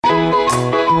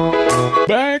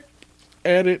Back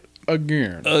at it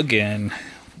again. Again.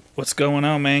 What's going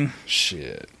on, man?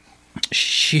 Shit.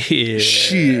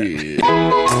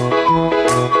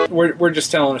 We're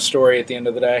just telling a story at the end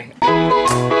of the day.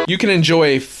 You can enjoy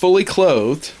a fully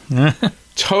clothed,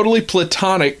 totally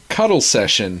platonic cuddle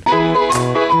session.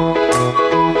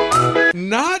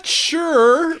 Not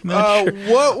sure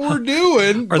what we're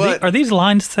doing, Are these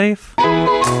lines safe?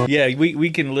 Yeah, we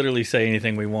can literally say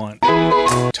anything we want.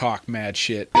 talk mad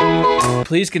shit.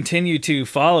 Please continue to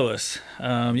follow us.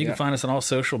 You can find us on all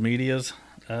social medias.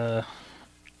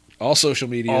 All social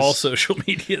medias. All social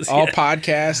medias. All yeah.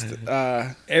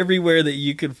 podcast. Everywhere that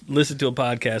you could listen to a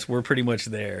podcast, we're pretty much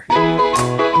there.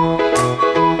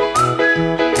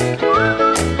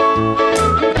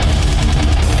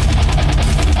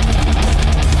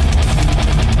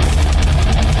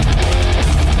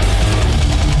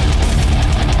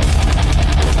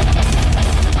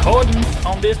 Recording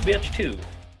on this bitch too.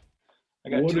 I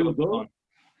got What two is of them up? on.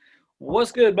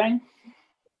 What's good, bang?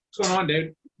 What's going on,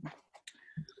 dude?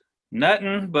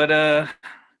 Nothing, but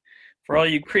for all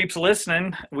you creeps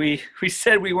listening, we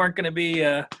said we weren't going to be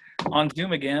on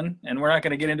Zoom again, and we're not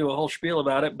going to get into a whole spiel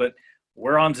about it, but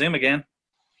we're on Zoom again.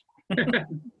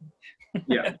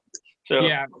 Yeah. So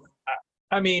Yeah.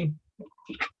 I mean,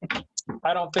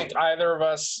 I don't think either of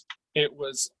us, I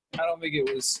don't think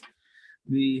it was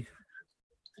the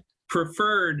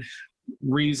preferred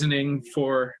reasoning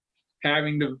for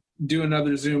having to do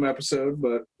another Zoom episode,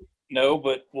 but no,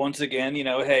 but once again,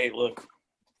 hey, look,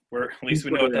 at least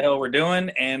we know what the hell we're doing,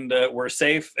 and we're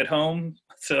safe at home,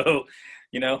 so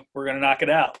we're going to knock it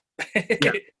out.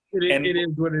 Yeah. It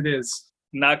is what it is.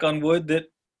 Knock on wood that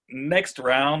next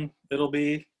round it'll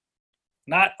be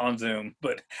not on Zoom,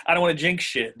 but I don't want to jinx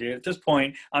shit, dude. At this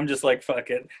point, I'm just like, fuck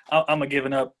it. I'm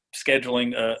giving up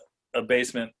scheduling a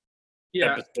basement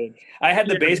episode. I had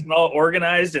the basement all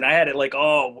organized, and I had it like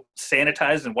all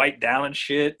sanitized and wiped down and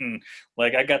shit, and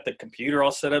like I got the computer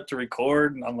all set up to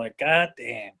record, and I'm like, god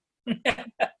damn.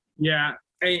 Yeah.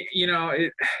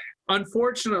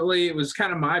 Unfortunately, it was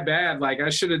kind of my bad. Like, I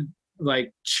should have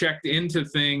checked into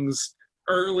things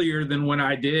earlier than when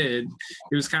I did.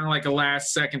 It was kind of like a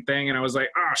last second thing, and I was like,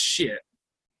 oh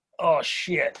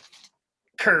shit,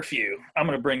 Curfew. I'm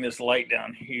gonna bring this light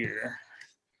down here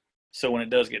so when it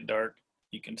does get dark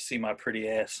you can see my pretty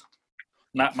ass.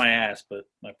 Not my ass, but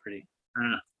my pretty.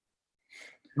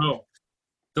 Oh,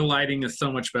 the lighting is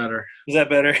so much better. Is that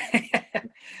better?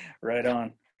 Right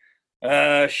on.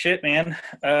 Shit, man.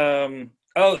 I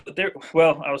was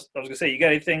gonna say, you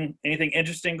got anything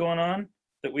interesting going on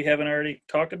that we haven't already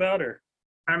talked about, or?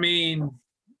 I mean,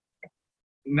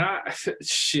 not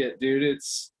shit, dude.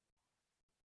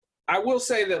 I will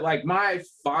say that, like, my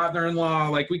father-in-law,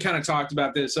 like, we kind of talked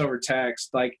about this over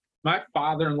text. Like, my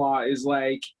father-in-law is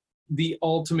like the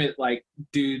ultimate, like,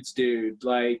 dude's dude.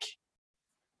 Like,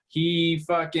 he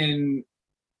fucking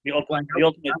The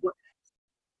ultimate.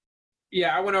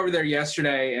 Yeah, I went over there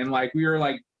yesterday, and like we were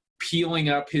like peeling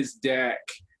up his deck,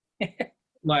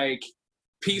 like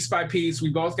piece by piece. We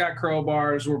both got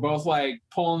crowbars. We're both like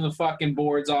pulling the fucking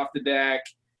boards off the deck,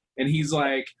 and he's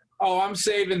like, "Oh, I'm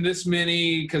saving this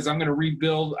many because I'm gonna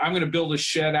rebuild. I'm gonna build a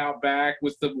shed out back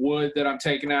with the wood that I'm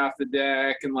taking off the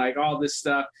deck and like all this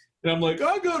stuff." And I'm like,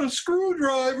 "I got a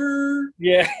screwdriver."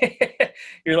 Yeah.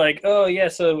 You're like, oh yeah,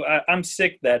 so I'm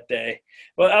sick that day.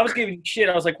 Well, I was giving you shit.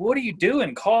 I was like, what are you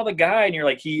doing? Call the guy. And you're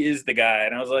like, he is the guy.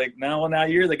 And I was like, no, well, now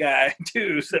you're the guy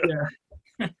too. So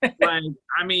yeah. Like,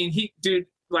 I mean,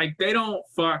 like, they don't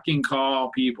fucking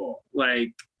call people. Like,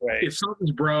 right. If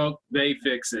something's broke, they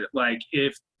fix it. Like,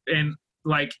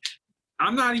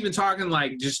 I'm not even talking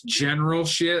like just general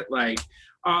shit. Like,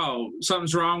 oh,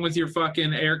 something's wrong with your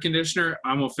fucking air conditioner,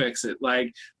 I'm gonna fix it.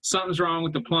 Like, something's wrong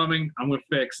with the plumbing, I'm gonna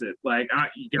fix it. Like,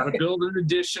 you gotta build an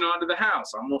addition onto the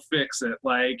house, I'm gonna fix it.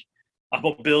 Like, I'm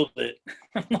gonna build it.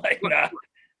 Like, nah.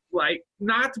 Like,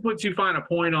 not to put too fine a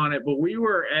point on it, but we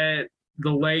were at the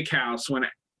lake house when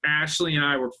Ashley and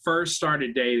I were first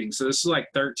started dating. So this is like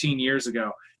 13 years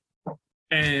ago.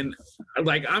 And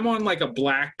like, I'm on like a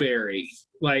BlackBerry.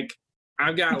 Like,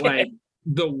 I've got like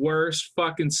the worst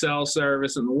fucking cell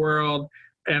service in the world,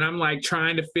 and I'm like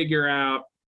trying to figure out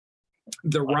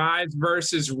the rise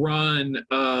versus run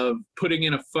of putting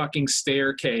in a fucking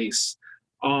staircase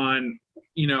on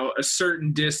a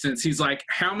certain distance. He's like,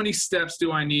 how many steps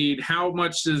do I need? How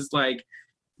much is like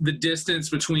the distance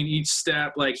between each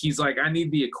step? Like, he's like, I need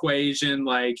the equation,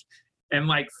 like, and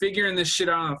like figuring this shit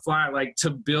out on the fly, like to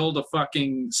build a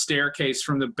fucking staircase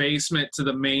from the basement to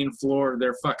the main floor of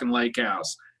their fucking lake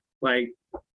house. Like,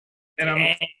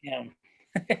 and Damn.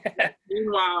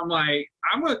 Meanwhile, I'm like,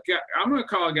 I'm gonna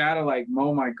call a guy to like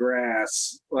mow my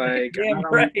grass. Like, I Damn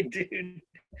don't- right, dude.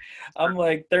 I'm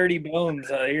like 30 bones.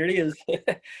 Here it is.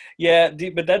 Yeah,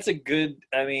 dude, but that's a good,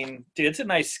 I mean, dude, it's a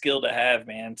nice skill to have,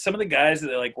 man. Some of the guys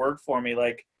that like work for me,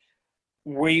 like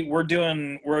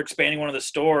we're expanding one of the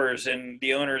stores and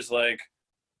the owner's like,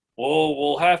 well,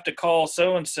 we'll have to call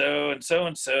so and so and so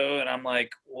and so. And I'm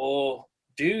like, well,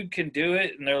 dude can do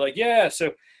it. And they're like, yeah.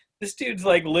 So this dude's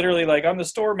like literally like, I'm the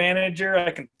store manager. I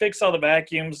can fix all the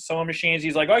vacuums, sewing machines.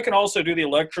 He's like, I can also do the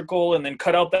electrical and then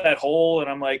cut out that hole. And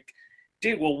I'm like,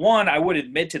 dude, well, one, I would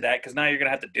admit to that because now you're gonna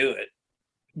have to do it.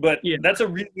 But Yeah. that's a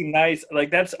really nice,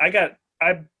 like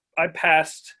I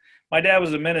passed. My dad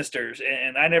was a minister,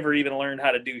 and I never even learned how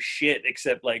to do shit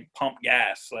except like pump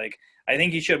gas. Like I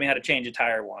think he showed me how to change a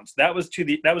tire once. That was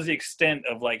the extent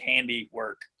of like handy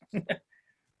work.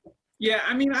 Yeah,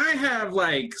 I mean, I have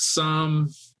like some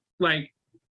like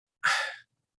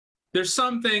there's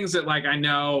some things that like I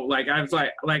know like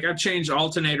I've changed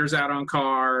alternators out on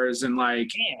cars and like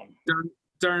Damn.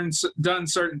 done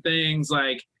certain things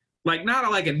like not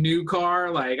like a new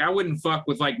car. Like I wouldn't fuck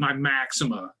with like my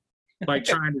Maxima, like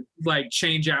trying to like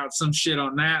change out some shit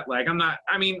on that. Like I'm not.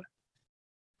 I mean,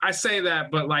 I say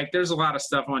that, but like there's a lot of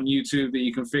stuff on YouTube that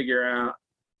you can figure out.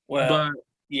 Well, But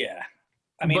yeah.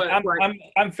 I mean, but,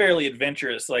 I'm fairly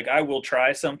adventurous. Like I will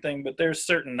try something, but there's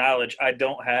certain knowledge I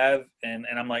don't have, and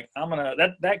I'm like, I'm gonna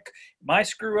that my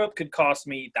screw up could cost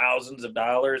me thousands of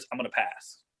dollars. I'm gonna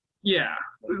pass. yeah,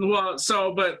 well,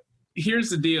 but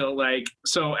here's the deal. Like,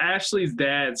 so Ashley's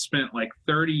dad spent like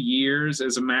 30 years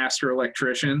as a master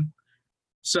electrician.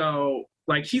 So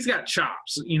like he's got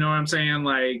chops. You know what I'm saying?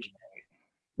 Like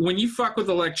when you fuck with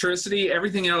electricity,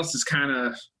 everything else is kind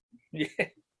of Yeah.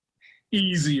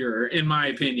 easier, in my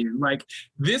opinion. Like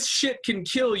this shit can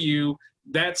kill you.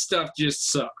 That stuff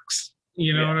just sucks.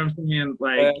 You know Yeah. what I'm saying?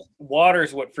 Like, Well,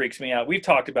 water's what freaks me out. We've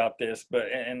talked about this, but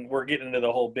and we're getting into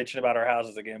the whole bitching about our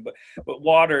houses again. But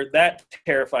water, that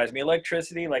terrifies me.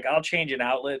 Electricity, like I'll change an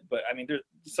outlet, but I mean there's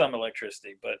some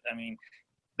electricity, but I mean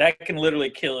that can literally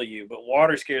kill you. But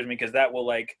water scares me because that will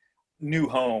like new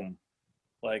home.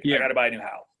 Like Yeah. I gotta buy a new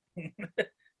house.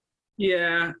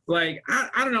 yeah, like I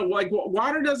don't know. Like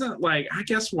water doesn't like. I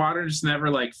guess water just never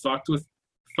like fucks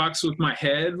with my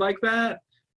head like that.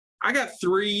 I got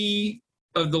 3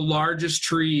 of the largest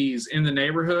trees in the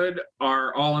neighborhood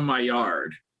are all in my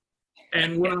yard.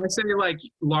 And when I say like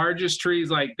largest trees,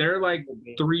 like they're like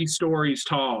 3 stories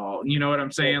tall. You know what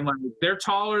I'm saying? Like they're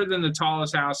taller than the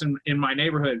tallest house in my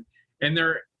neighborhood. And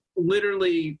they're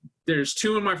literally, there's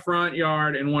 2 in my front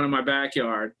yard and 1 in my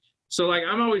backyard. So like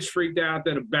I'm always freaked out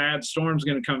that a bad storm's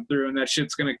gonna come through and that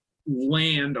shit's gonna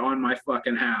land on my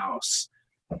fucking house.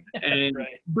 And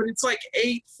Right. but it's like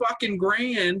 $8 fucking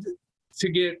grand to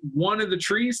get 1 of the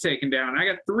trees taken down. I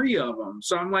got 3 of them.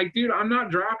 So I'm like, dude, I'm not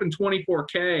dropping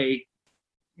 $24K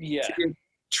Yeah. to get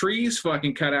trees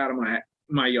fucking cut out of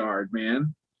my yard,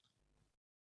 man.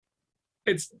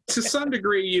 It's to some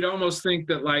degree you'd almost think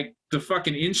that like the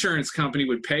fucking insurance company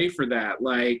would pay for that.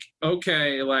 Like,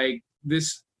 okay, like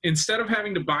this, instead of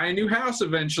having to buy a new house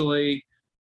eventually,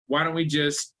 why don't we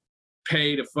just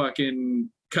pay to fucking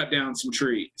cut down some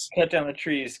trees? Cut down the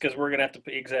trees because we're gonna have to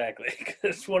pay exactly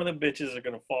because one of the bitches are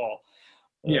gonna fall.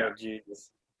 Oh, Yeah. Jesus.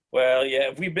 Well,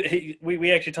 yeah.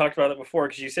 We actually talked about it before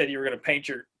because you said you were gonna paint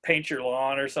your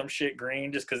lawn or some shit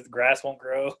green just because the grass won't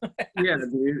grow. Yeah,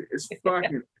 dude, it's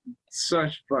fucking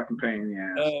such fucking pain in the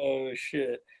ass. Oh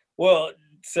shit. Well,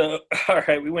 so all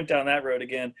right, we went down that road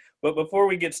again. But before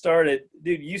we get started,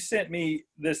 dude, you sent me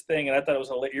this thing and I thought it was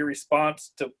hilarious. Your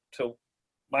response to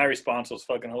my response was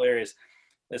fucking hilarious.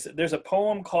 There's a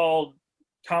poem called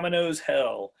Tamino's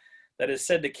Hell that is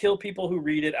said to kill people who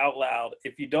read it out loud.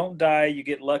 If you don't die, you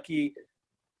get lucky.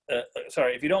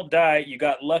 If you don't die, you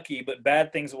got lucky, but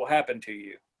bad things will happen to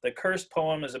you. The cursed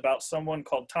poem is about someone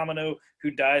called Tamino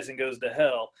who dies and goes to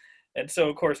hell. And so,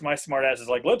 of course, my smart ass is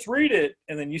like, let's read it.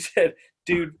 And then you said,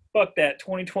 dude, fuck that.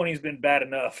 2020 has been bad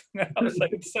enough. I was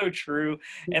like, it's so true.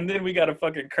 And then we got a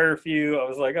fucking curfew. I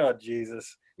was like, oh,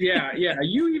 Jesus. Yeah.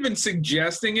 You even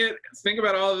suggesting it. Think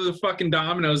about all of the fucking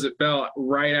dominoes that fell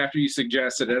right after you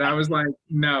suggested it. I was like,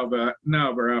 no, bro.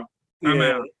 I'm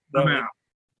out.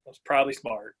 That's probably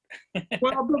smart.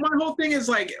 Well, but my whole thing is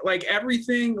like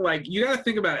everything, like you got to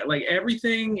think about it. Like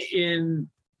everything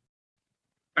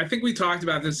I think we talked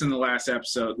about this in the last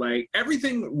episode. Like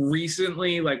everything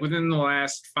recently, like within the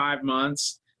last 5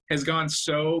 months, has gone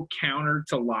so counter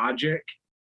to logic.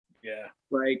 Yeah.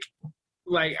 Like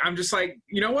I'm just like,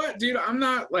 you know what, dude? I'm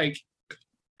not like,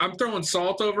 I'm throwing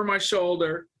salt over my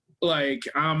shoulder. Like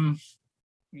I'm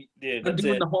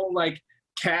doing the whole like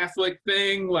Catholic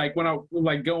thing. Like when I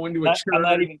like go into a church, I'm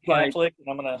not even like, Catholic,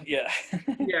 and I'm gonna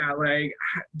yeah, like,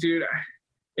 dude,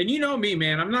 and you know me,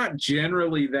 man, I'm not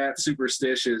generally that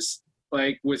superstitious,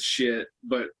 like with shit,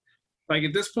 but like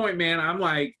at this point, man, I'm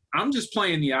like, I'm just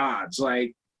playing the odds.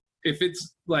 Like, if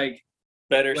it's like,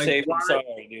 better like safe why, than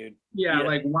sorry, dude. yeah,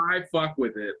 like why fuck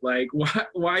with it? Like,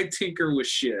 why tinker with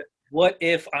shit? What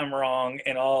if I'm wrong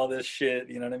and all this shit?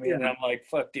 You know what I mean? Yeah. And I'm like,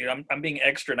 fuck, dude, I'm being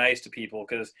extra nice to people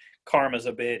because karma's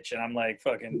a bitch, and I'm like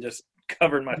fucking just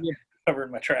covering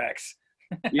my tracks.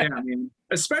 Yeah, I mean,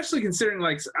 especially considering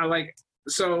like I like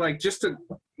so like just to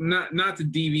not to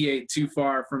deviate too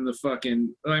far from the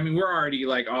fucking. I mean, we're already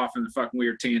like off in the fucking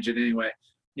weird tangent anyway.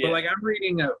 Yeah. But like I'm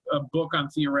reading a book on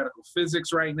theoretical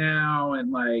physics right now,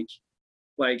 and like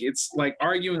it's like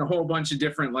arguing a whole bunch of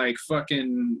different like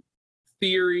fucking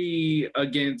theory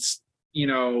against, you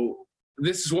know,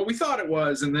 this is what we thought it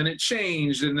was, and then it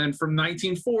changed, and then from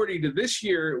 1940 to this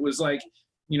year it was like,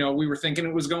 you know, we were thinking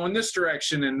it was going this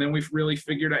direction, and then we've really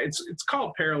figured out it's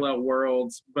called parallel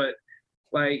worlds. But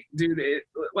like, dude, it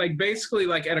like basically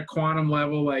like at a quantum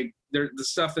level, like the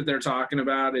stuff that they're talking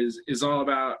about is all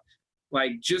about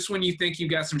like just when you think you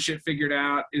got some shit figured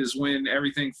out is when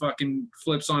everything fucking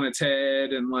flips on its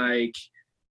head, and like,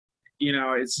 you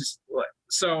know, it's just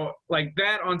so like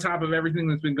that on top of everything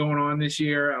that's been going on this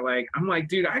year. I'm like,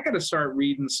 dude, I got to start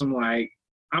reading some like.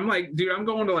 I'm like, dude, I'm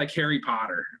going to like Harry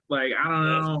Potter. Like, I don't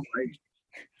know, like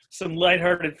some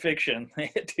lighthearted fiction,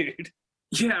 dude.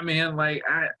 Yeah, man. Like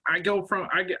I've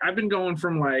been going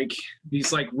from like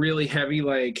these like really heavy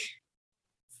like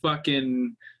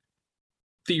fucking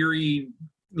theory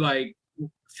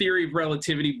of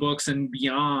relativity books and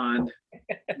beyond,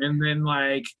 and then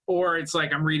like, or it's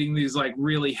like I'm reading these like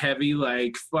really heavy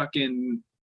like fucking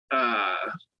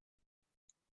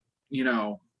you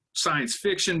know, science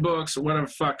fiction books or whatever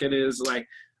the fuck it is. Like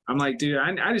I'm like, dude,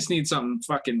 I just need something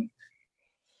fucking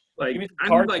like I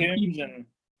need like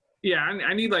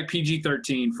I need like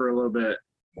PG-13 for a little bit.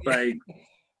 Like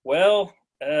well,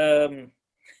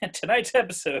 tonight's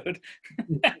episode.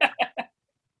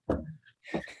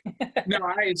 No,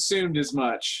 I assumed as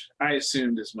much.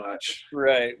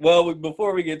 Right. Well,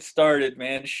 before we get started,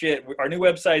 man, shit, our new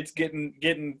website's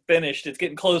getting finished. It's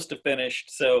getting close to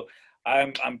finished. So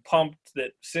I'm pumped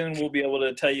that soon we'll be able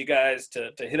to tell you guys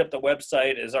to hit up the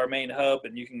website as our main hub,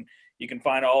 and you can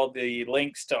find all the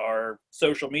links to our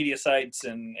social media sites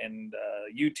and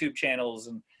YouTube channels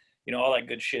and, you know, all that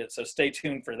good shit. So stay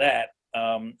tuned for that.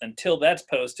 Until that's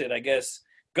posted, I guess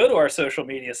go to our social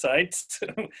media sites,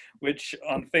 which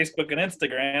on Facebook and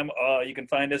Instagram, you can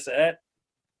find us at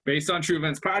Based on True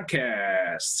Events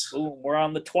Podcast. Ooh, we're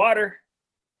on the Twatter.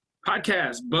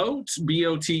 Podcast Boat,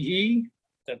 BOTE.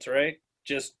 That's right.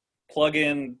 Just plug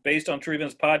in Based on True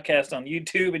Events Podcast on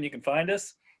YouTube and you can find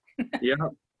us. Yeah.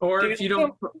 Or if you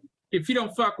don't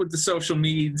fuck with the social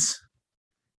medias,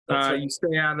 right. You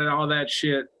stay out of all that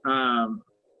shit,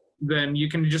 then you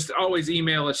can just always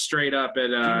email us straight up at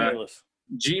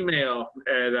Gmail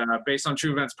at Based on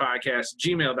True Events Podcast,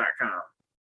 gmail.com.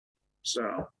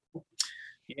 So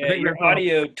yeah, your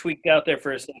audio tweaked out there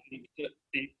for a second.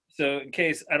 So in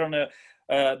case, I don't know,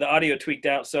 the audio tweaked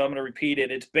out, so I'm going to repeat it.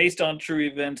 It's Based on True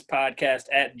Events Podcast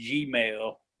at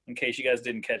Gmail, in case you guys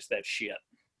didn't catch that shit.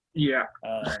 Yeah.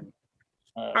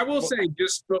 I will say,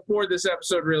 just before this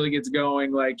episode really gets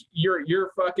going, like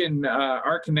your fucking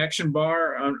our connection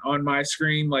bar on my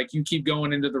screen, like you keep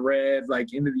going into the red,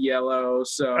 like into the yellow.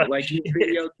 So like your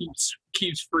video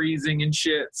keeps freezing and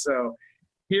shit. So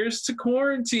here's to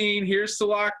quarantine, here's to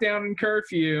lockdown and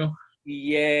curfew.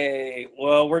 Yay.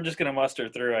 Well, we're just gonna muster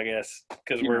through, I guess,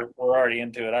 because we're already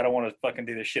into it. I don't want to fucking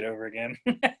do this shit over again.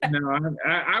 No,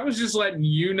 I was just letting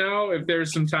you know if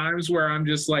there's some times where I'm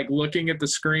just like looking at the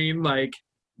screen like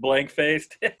blank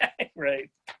faced. Right.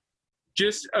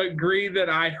 Just agree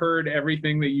that I heard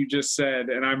everything that you just said,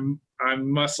 and I'm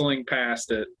muscling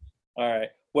past it. All right.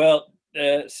 Well,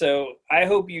 so I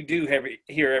hope you do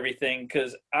hear everything,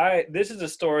 because this is a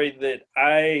story that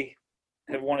I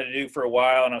have wanted to do for a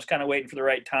while, and I was kind of waiting for the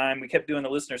right time. We kept doing the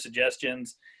listener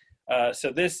suggestions. So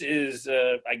this is,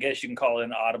 I guess you can call it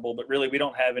an audible, but really we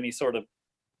don't have any sort of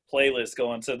playlist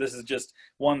going. So this is just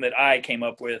one that I came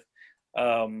up with.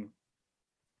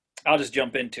 I'll just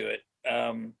jump into it.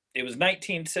 It was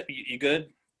you good?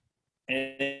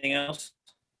 Anything else?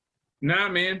 Nah,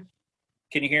 man.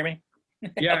 Can you hear me?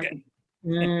 Yeah. Okay.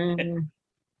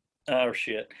 Oh,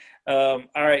 shit. All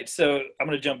right, so I'm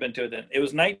going to jump into it then. It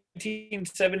was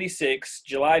 1976,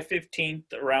 July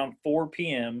 15th, around 4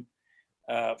 p.m.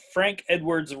 Frank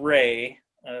Edwards Ray,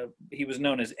 he was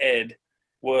known as Ed,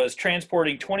 was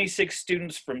transporting 26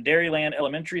 students from Dairyland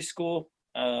Elementary School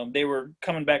They were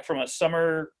coming back from a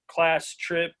summer class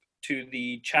trip to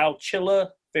the Chowchilla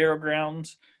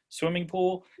Fairgrounds swimming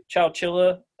pool.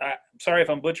 Chowchilla, I'm sorry if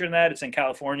I'm butchering that. It's in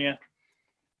California.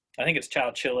 I think it's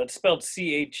Chowchilla. It's spelled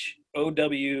Chowchilla.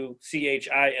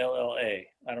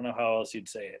 I don't know how else you'd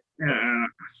say it.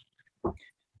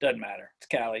 Doesn't matter. It's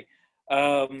Cali.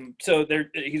 So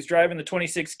he's driving the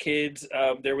 26 kids.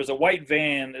 There was a white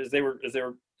van as they were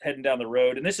heading down the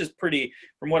road, and this is pretty,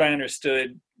 from what I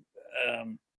understood,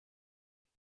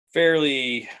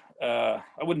 fairly. I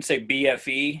wouldn't say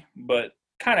BFE, but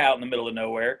kind of out in the middle of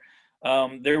nowhere.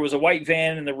 There was a white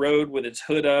van in the road with its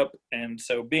hood up, and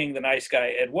so being the nice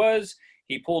guy Ed was,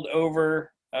 he pulled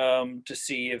over to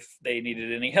see if they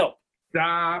needed any help.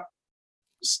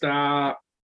 Stop.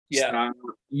 Yeah. Stop.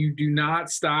 You do not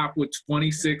stop with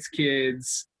 26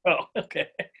 kids. Oh, okay.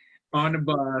 On the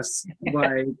bus.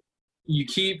 Like, you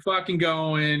keep fucking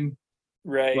going.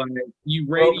 Right. Like, you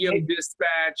radio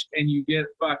dispatch and you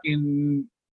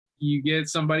get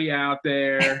somebody out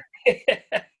there.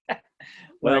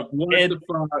 Well, like, what the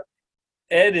fuck?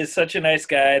 Ed is such a nice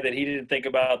guy that he didn't think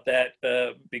about that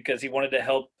because he wanted to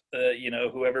help,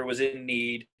 whoever was in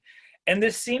need. And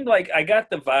this seemed like, I got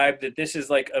the vibe that this is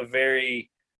like a very,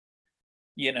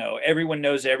 everyone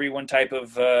knows everyone type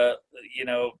of,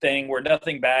 thing where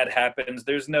nothing bad happens.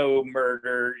 There's no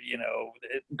murder,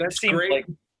 That's great. Like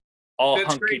all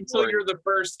That's great until you're the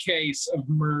first case of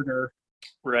murder.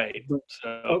 Right. So,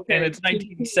 okay. And it's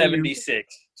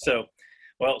 1976. So,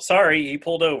 well, sorry, he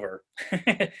pulled over.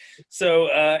 So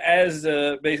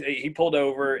basically he pulled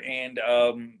over, and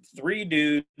three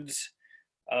dudes,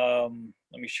 let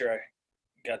me sure I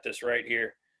got this right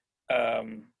here.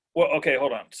 Okay,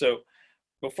 hold on. So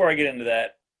before I get into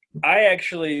that,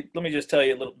 let me just tell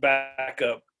you a little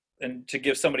backup and to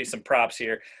give somebody some props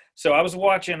here. So I was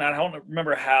watching, I don't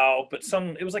remember how, but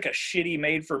it was like a shitty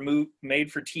made for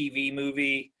TV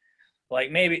movie. Like,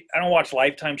 maybe, I don't watch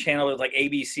Lifetime Channel, it was like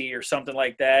ABC or something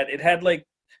like that. It had like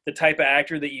the type of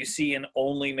actor that you see in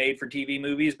only made for TV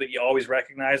movies, but you always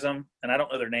recognize them. And I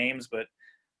don't know their names, but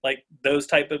like those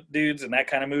type of dudes in that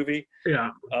kind of movie.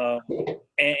 Yeah.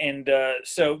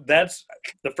 So that's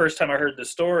the first time I heard the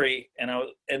story.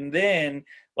 And then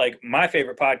like my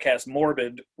favorite podcast,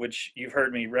 Morbid, which you've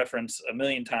heard me reference a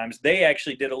million times, they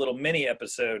actually did a little mini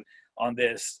episode on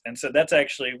this. And so that's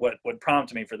actually what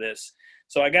prompted me for this.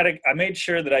 So I made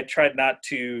sure that I tried not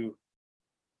to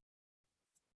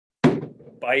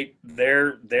bite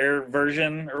their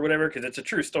version or whatever, because it's a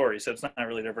true story, so it's not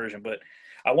really their version, but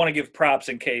I want to give props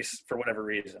in case for whatever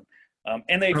reason.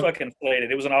 And they fucking played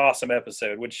it. It was an awesome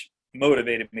episode, which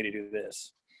motivated me to do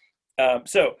this.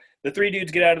 So the three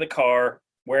dudes get out of the car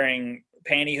wearing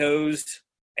pantyhose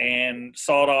and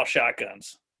sawed-off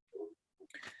shotguns.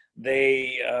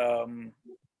 They,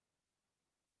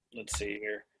 let's see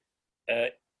here.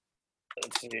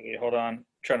 Let's see. Hold on. I'm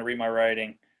trying to read my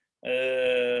writing.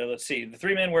 Let's see. The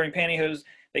three men wearing pantyhose,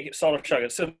 they get sawed-off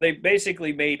shotguns. So they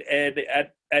basically made Ed,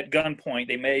 at gunpoint,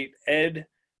 they made Ed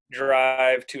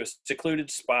drive to a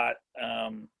secluded spot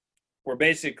where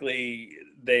basically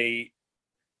they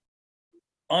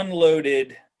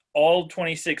unloaded all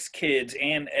 26 kids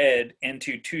and Ed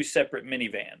into two separate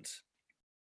minivans.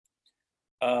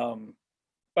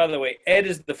 By the way, Ed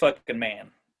is the fucking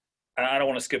man. I don't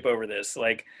want to skip over this.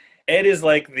 Like, Ed is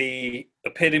like the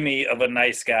epitome of a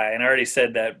nice guy, and I already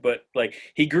said that, but like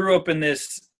he grew up in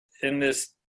this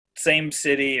same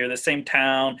city or the same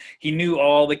town. He knew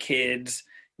all the kids.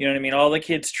 You know what I mean? All the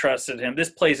kids trusted him. This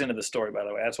plays into the story, by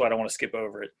the way. That's why I don't want to skip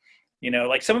over it.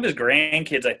 Like some of his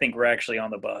grandkids, I think, were actually on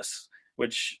the bus,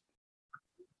 which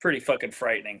pretty fucking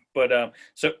frightening. But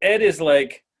so Ed is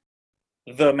like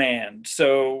the man.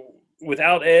 So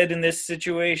without Ed in this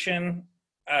situation,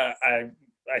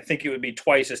 I think it would be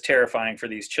twice as terrifying for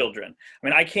these children. I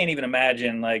mean, I can't even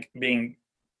imagine like being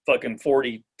fucking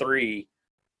 43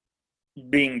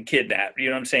 being kidnapped. You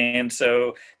know what I'm saying?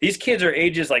 So these kids are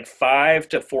ages like 5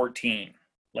 to 14.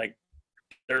 Like,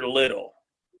 they're little.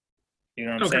 You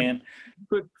know what I'm saying?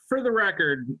 But for the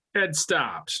record, Ed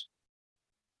stopped.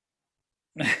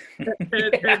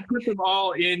 Ed put them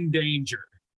all in danger.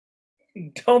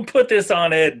 Don't put this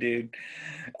on Ed, dude.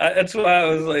 That's why I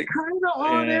was like, kind of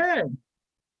on Ed.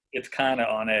 It's kind of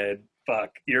on Ed. Fuck,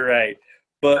 you're right.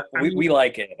 But we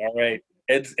like it. All right,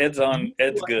 Ed's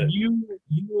good. You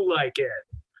like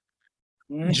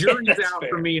Ed. Jury's out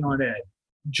for me on Ed.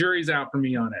 Jury's out for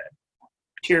me on Ed.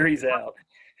 Jury's out.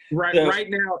 Right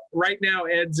now,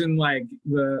 Ed's in like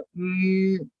the.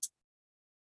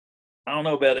 I don't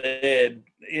know about Ed.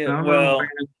 Yeah, well,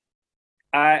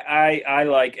 I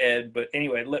like Ed, but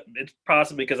anyway, it's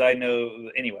possibly because I know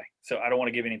anyway, so I don't want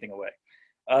to give anything away.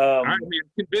 All right, man.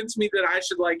 Convince me that I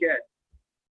should like Ed.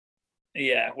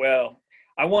 Yeah, well,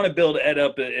 I want to build Ed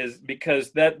up is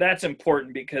because that's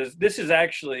important because this is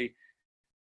actually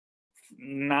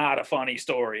not a funny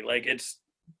story. Like it's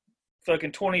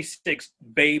fucking 26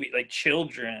 baby like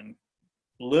children,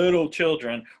 little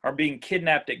children are being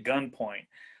kidnapped at gunpoint.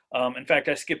 In fact,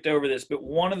 I skipped over this, but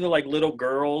one of the like little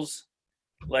girls,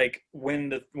 like when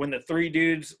the three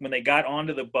dudes when they got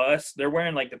onto the bus, they're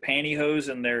wearing like the pantyhose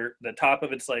and the top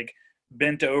of it's like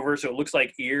bent over so it looks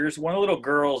like ears. One of the little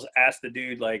girls asked the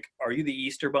dude like, "Are you the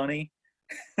Easter Bunny?"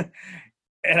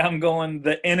 And I'm going,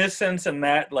 the innocence in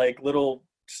that like little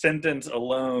sentence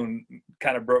alone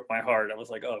kind of broke my heart. I was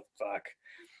like, oh fuck.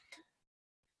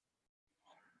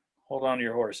 Hold on to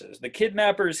your horses. The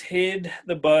kidnappers hid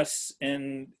the bus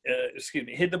in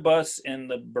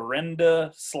the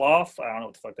Berenda Slough. I don't know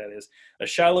what the fuck that is. A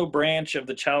shallow branch of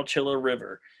the Chowchilla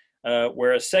River,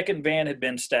 where a second van had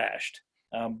been stashed.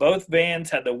 Both vans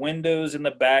had the windows in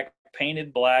the back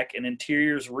painted black and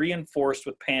interiors reinforced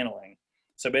with paneling.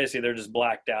 So basically, they're just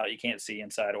blacked out. You can't see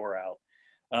inside or out.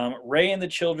 Ray and the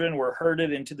children were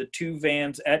herded into the two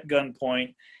vans at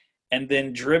gunpoint and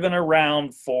then driven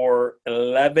around for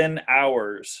 11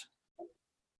 hours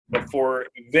before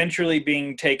eventually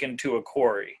being taken to a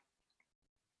quarry.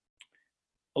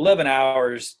 11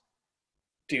 hours,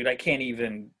 dude, I can't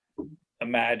even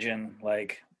imagine,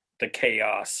 like, the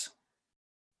chaos.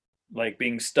 Like,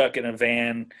 being stuck in a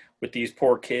van with these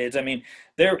poor kids. I mean,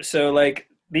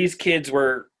 these kids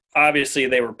were, obviously,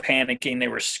 they were panicking, they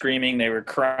were screaming, they were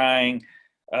crying.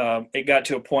 It got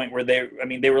to a point where they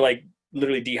were, like,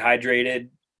 literally dehydrated,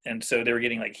 and so they were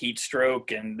getting like heat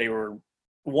stroke, and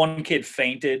one kid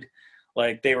fainted,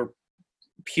 like they were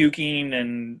puking,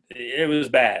 and it was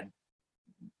bad,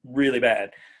 really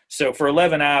bad. So for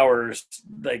 11 hours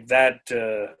like that,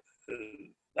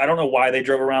 I don't know why they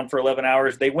drove around for 11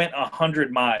 hours. They went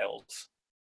 100 miles.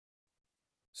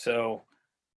 So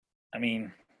I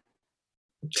mean,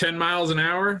 10 miles an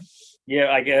hour.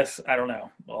 Yeah, I guess. I don't know,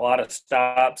 a lot of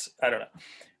stops, I don't know.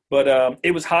 But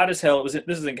it was hot as hell. This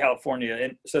is in California,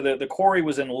 and so the quarry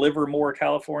was in Livermore,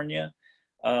 California.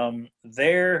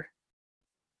 There,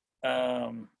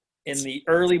 in the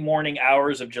early morning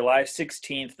hours of July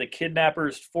 16th, the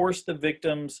kidnappers forced the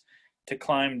victims to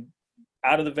climb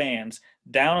out of the vans,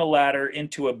 down a ladder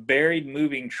into a buried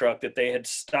moving truck that they had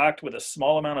stocked with a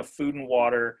small amount of food and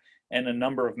water and a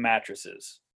number of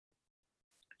mattresses.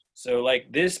 So,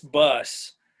 like this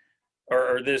bus,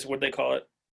 or this, what they call it?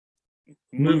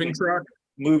 Moving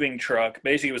truck.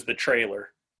 Basically, it was the trailer.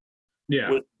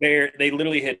 Yeah. They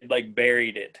literally had like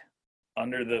buried it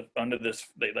under this.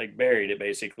 They like buried it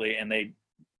basically, and they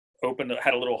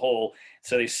had a little hole.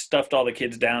 So they stuffed all the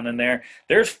kids down in there.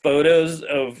 There's photos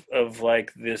of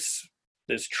like this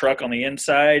truck on the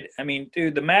inside. I mean,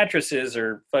 dude, the mattresses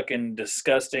are fucking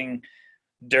disgusting,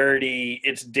 dirty.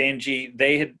 It's dingy.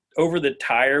 They had over the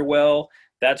tire well.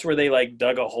 That's where they like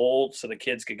dug a hole so the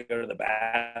kids could go to the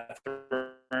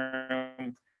bathroom.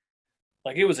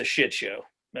 Like it was a shit show.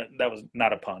 That was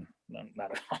not a pun, not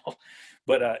at all.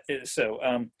 But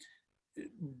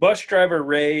bus driver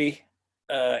Ray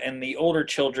and the older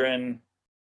children.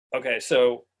 Okay,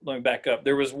 so let me back up.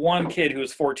 There was one kid who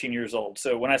was 14 years old.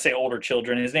 So when I say older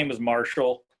children, his name was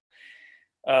Marshall.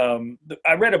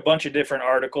 I read a bunch of different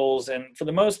articles, and for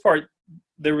the most part,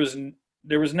 there was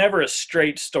never a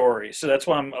straight story. So that's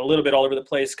why I'm a little bit all over the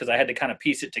place, because I had to kind of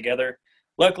piece it together.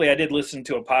 Luckily, I did listen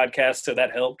to a podcast, so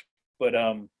that helped. But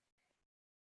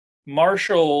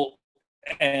Marshall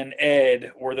and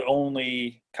Ed were the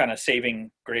only kind of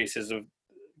saving graces of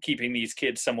keeping these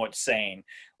kids somewhat sane.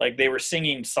 Like they were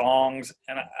singing songs,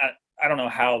 and I don't know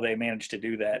how they managed to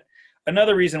do that.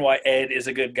 Another reason why Ed is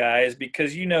a good guy is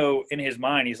because, in his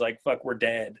mind, he's like, fuck, we're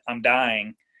dead. I'm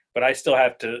dying, but I still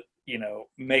have to,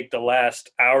 make the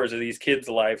last hours of these kids'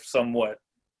 life somewhat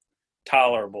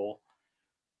tolerable.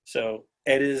 So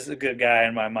Ed is a good guy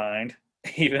in my mind,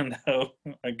 even though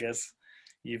I guess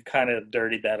you've kind of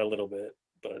dirtied that a little bit,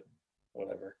 but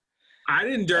whatever. I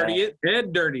didn't dirty it.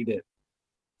 Ed dirtied it.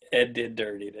 Ed did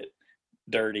dirty it.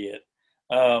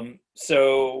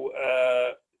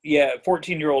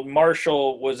 14-year-old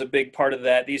Marshall was a big part of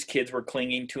that. These kids were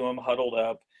clinging to him, huddled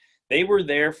up. They were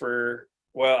there for,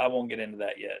 well, I won't get into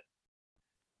that yet.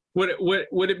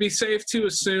 Would it be safe to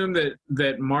assume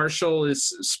that Marshall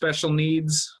is special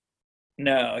needs?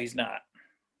 No, he's not.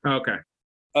 Okay.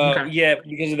 Okay. Yeah,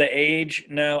 because of the age.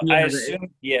 No, yeah, I assume.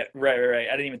 Yeah, right.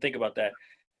 I didn't even think about that.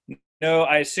 No,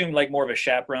 I assumed like more of a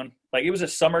chaperone. Like it was a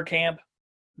summer camp.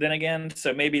 Then again,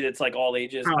 so maybe it's like all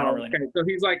ages. I don't really know. So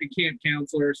he's like a camp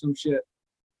counselor or some shit.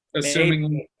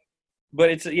 Assuming. but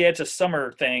it's a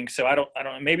summer thing, so I don't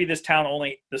maybe this town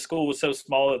the school was so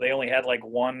small that they only had like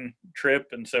one trip,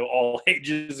 and so all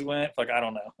ages went. Like I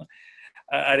don't know.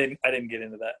 I didn't get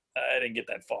into that. I didn't get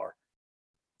that far.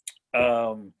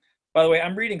 By the way,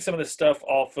 I'm reading some of this stuff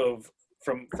off of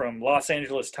from Los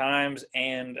Angeles Times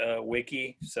and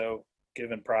Wiki, so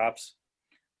giving props.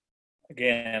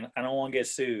 Again, I don't want to get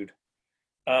sued.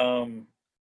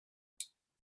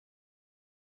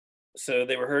 So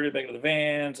they were herded back to the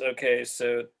vans. Okay,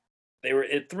 so they were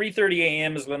at 3:30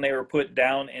 a.m. is when they were put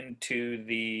down into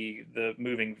the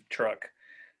moving truck.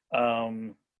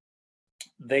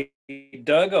 They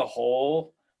dug a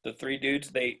hole. The three dudes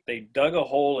they dug a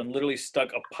hole and literally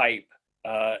stuck a pipe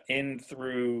in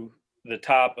through the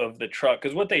top of the truck.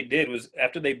 Because what they did was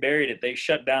after they buried it, they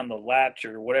shut down the latch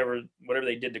or whatever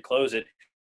they did to close it.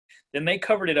 Then they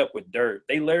covered it up with dirt.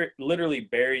 They literally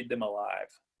buried them alive.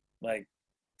 Like,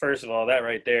 first of all, that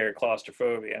right there,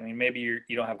 claustrophobia. I mean, maybe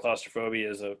you don't have claustrophobia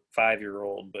as a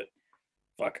 5-year-old, but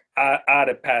fuck, I'd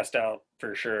have passed out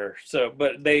for sure. So,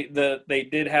 but they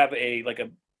did have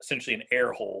essentially an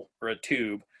air hole or a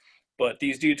tube, but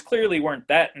these dudes clearly weren't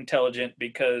that intelligent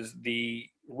because the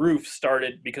roof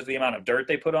started, because of the amount of dirt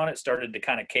they put on it, started to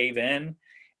kind of cave in,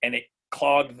 and it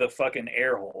clogged the fucking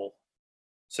air hole.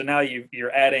 So now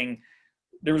you're adding.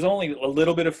 There was only a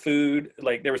little bit of food,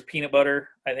 like there was peanut butter,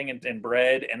 I think, and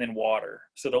bread, and then water.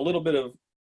 So the little bit of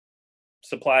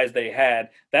supplies they had,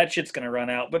 that shit's going to run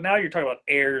out. But now you're talking about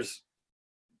air's,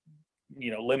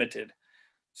 limited.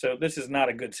 So this is not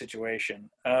a good situation.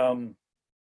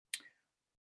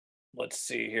 Let's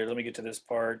see here. Let me get to this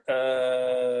part.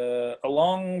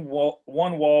 Along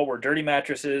one wall were dirty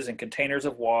mattresses and containers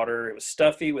of water. It was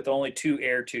stuffy with only 2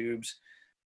 air tubes.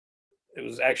 It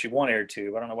was actually 1 air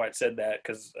tube. I don't know why it said that,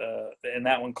 because and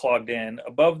that one clogged in.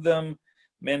 Above them,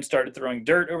 men started throwing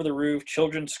dirt over the roof.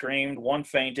 Children screamed. One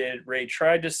fainted. Ray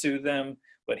tried to soothe them,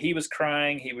 but he was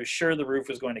crying. He was sure the roof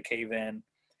was going to cave in.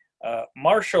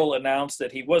 Marshall announced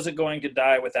that he wasn't going to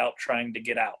die without trying to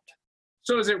get out.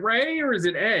 So is it Ray or is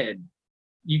it Ed?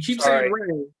 You keep saying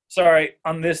Ray. Sorry,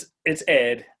 on this, it's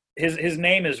Ed. His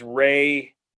name is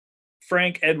Ray.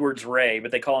 Frank Edwards Ray, but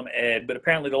they call him Ed. But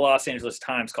apparently the Los Angeles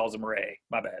Times calls him Ray.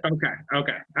 My bad.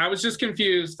 Okay. I was just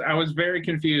confused. I was very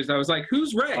confused. I was like,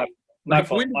 who's Ray? My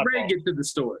fault. When did Ray get to the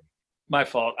story? My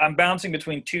fault. I'm bouncing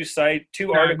between two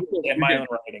articles and my own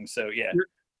writing. So yeah.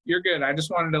 You're good. I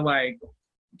just wanted to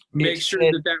make sure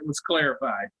that was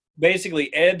clarified.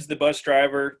 Basically, Ed's the bus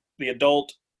driver, the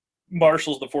adult.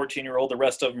 Marshall's the 14-year-old. The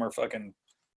rest of them are fucking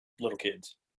little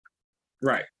kids.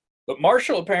 Right. But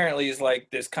Marshall apparently is like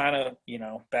this kind of,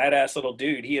 badass little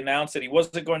dude. He announced that he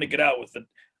wasn't going to get out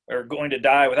going to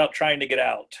die without trying to get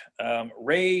out.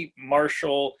 Ray,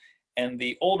 Marshall, and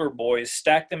the older boys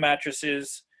stacked the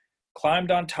mattresses,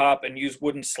 climbed on top, and used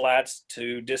wooden slats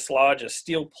to dislodge a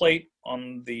steel plate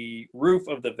on the roof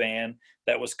of the van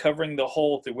that was covering the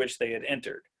hole through which they had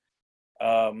entered.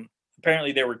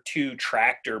 Apparently there were 2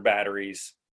 tractor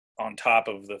batteries on top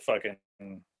of the fucking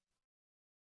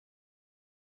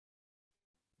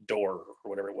door or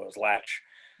whatever it was, latch.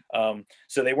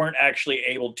 So they weren't actually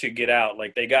able to get out.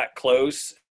 Like, they got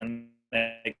close and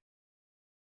they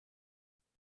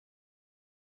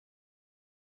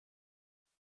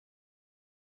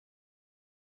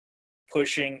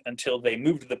pushing until they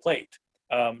moved the plate.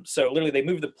 So literally they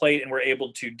moved the plate and were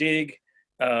able to dig.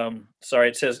 Sorry,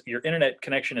 it says your internet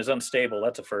connection is unstable.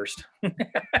 That's a first.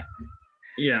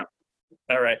 Yeah.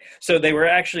 All right. So they were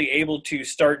actually able to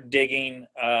start digging.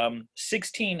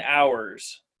 16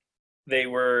 hours they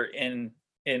were in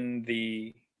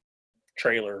the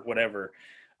trailer, whatever.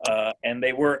 And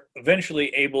they were eventually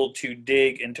able to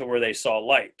dig into where they saw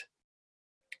light.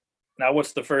 Now,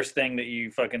 what's the first thing that you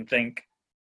fucking think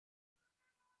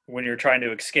when you're trying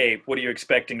to escape? What are you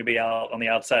expecting to be out on the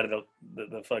outside of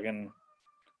the fucking...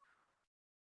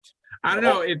 I don't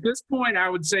know. At this point, I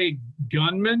would say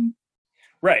gunmen.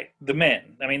 Right, the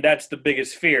men. I mean, that's the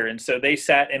biggest fear. And so they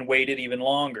sat and waited even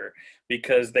longer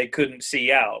because they couldn't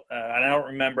see out. And I don't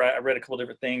remember, I read a couple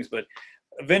different things, but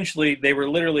eventually they were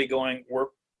literally going,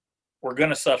 we're going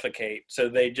to suffocate. So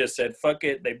they just said, fuck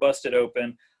it. They busted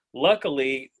open.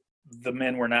 Luckily, the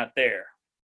men were not there.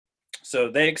 So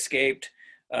they escaped.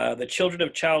 The children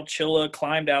of Chowchilla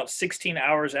climbed out 16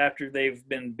 hours after they've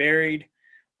been buried.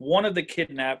 One of the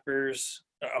kidnappers,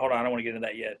 hold on, I don't want to get into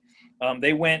that yet.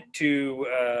 They went to,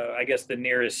 I guess, the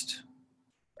nearest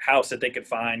house that they could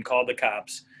find, called the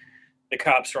cops. The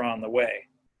cops are on the way.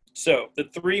 So the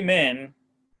 3 men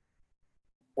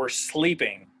were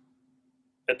sleeping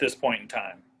at this point in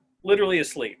time, literally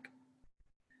asleep.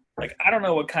 Like, I don't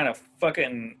know what kind of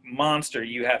fucking monster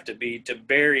you have to be to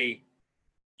bury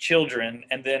children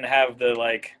and then have the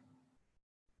like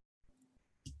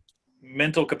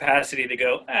mental capacity to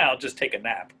go, I'll just take a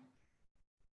nap.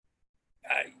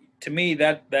 To me,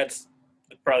 that's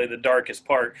probably the darkest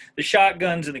part. The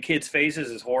shotguns in the kids' faces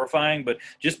is horrifying, but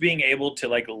just being able to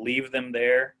like leave them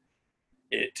there,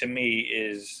 it to me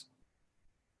is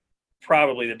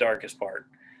probably the darkest part.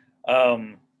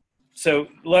 So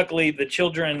luckily, the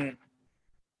children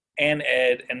and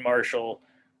Ed and Marshall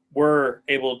were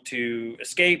able to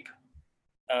escape,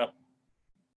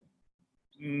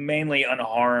 mainly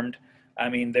unharmed. I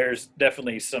mean, there's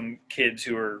definitely some kids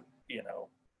who are,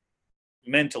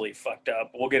 mentally fucked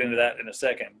up. We'll get into that in a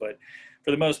second. But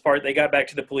for the most part, they got back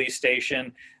to the police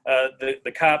station.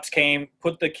 The cops came,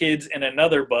 put the kids in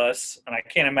another bus, and I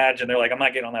can't imagine they're like, I'm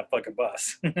not getting on that fucking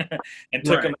bus, and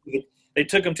took them. They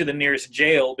took them to the nearest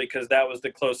jail because that was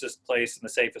the closest place and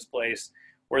the safest place,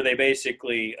 where they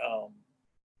basically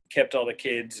kept all the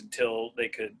kids until they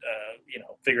could,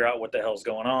 figure out what the hell's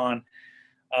going on.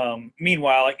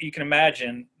 Meanwhile, like you can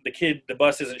imagine, the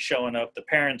bus isn't showing up. The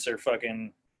parents are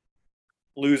fucking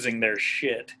losing their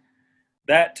shit.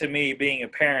 That, to me, being a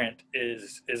parent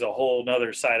is a whole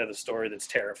nother side of the story that's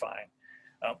terrifying.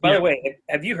 By the way,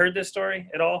 have you heard this story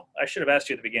at all? I should have asked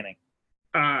you at the beginning.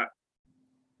 I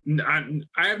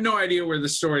have no idea where the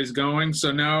story is going,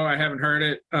 so no, I haven't heard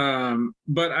it.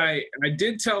 But I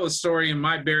did tell a story in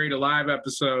my Buried Alive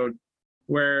episode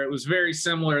where it was very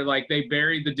similar. Like, they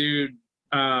buried the dude,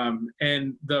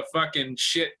 and the fucking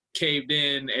shit caved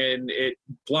in and it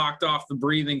blocked off the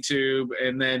breathing tube,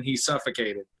 and then he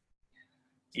suffocated.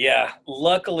 Yeah,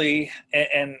 luckily,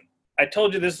 and I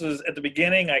told you this was at the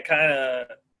beginning. I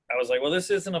was like, well, this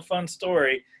isn't a fun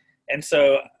story, and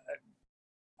so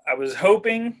I was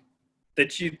hoping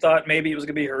that you thought maybe it was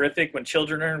going to be horrific when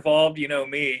children are involved. You know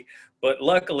me, but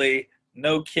luckily,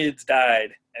 no kids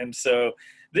died, and so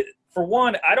for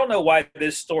one, I don't know why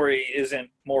this story isn't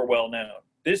more well known.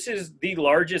 This is the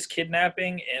largest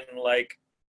kidnapping in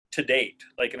to date,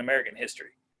 in American history.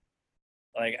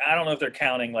 I don't know if they're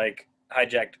counting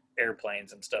hijacked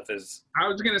airplanes and stuff as. I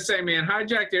was gonna say, man,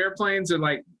 hijacked airplanes are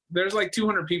there's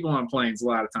 200 people on planes a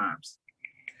lot of times.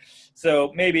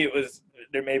 So maybe it was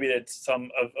there. Maybe it's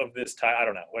some of this type. I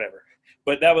don't know. Whatever.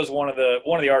 But that was one of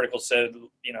the articles said,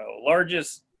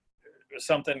 largest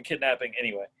something kidnapping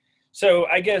anyway. So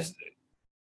I guess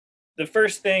the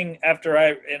first thing after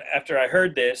I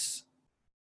heard this,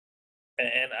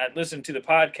 and I listened to the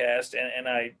podcast and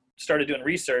I started doing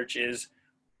research, is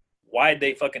why'd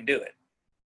they fucking do it?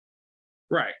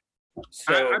 Right.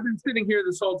 So I've been sitting here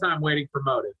this whole time waiting for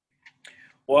motive.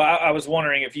 Well, I was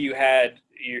wondering if you had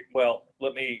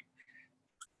let me.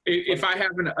 If I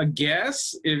have a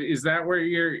guess, is that where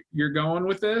you're going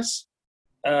with this?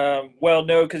 Well,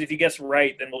 no, because if you guess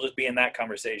right, then we'll just be in that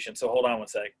conversation. So hold on one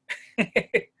sec.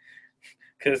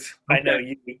 Because I know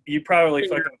you probably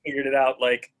fucking figured it out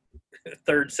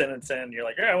third sentence in. You're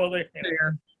like, yeah, well,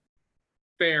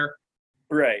 Fair.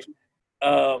 Right.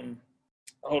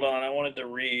 Hold on. I wanted to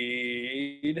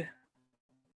read.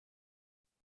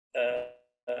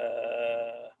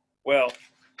 Well,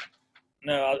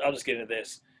 no, I'll just get into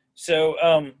this. So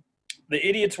the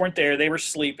idiots weren't there. They were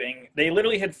sleeping. They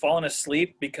literally had fallen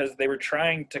asleep because they were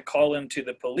trying to call into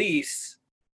the police,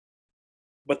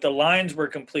 but the lines were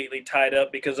completely tied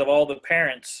up because of all the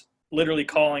parents literally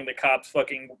calling the cops,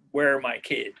 fucking, where are my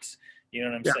kids? You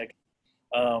know what I'm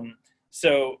saying?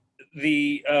 So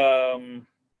the,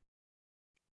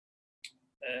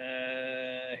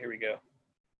 here we go.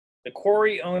 The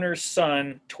quarry owner's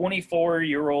son,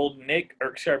 24-year-old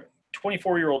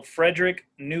Frederick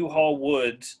Newhall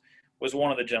Woods, was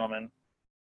one of the gentlemen.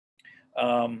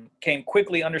 Came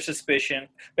quickly under suspicion.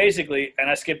 Basically, and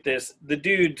I skipped this, the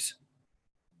dudes,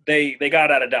 they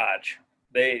got out of Dodge.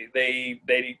 They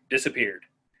disappeared.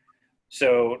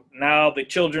 So now the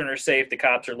children are safe. The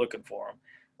cops are looking for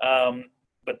them.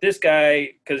 But this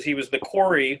guy, because he was the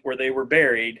quarry where they were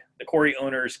buried, the quarry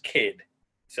owner's kid.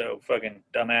 So fucking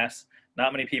dumbass.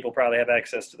 Not many people probably have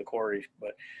access to the quarry,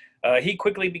 but he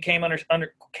quickly came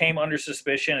under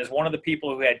suspicion as one of the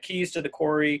people who had keys to the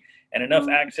quarry and enough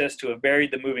access to have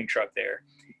buried the moving truck there.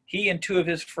 He and two of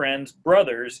his friends,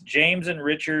 brothers, James and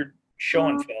Richard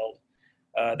Schoenfeld,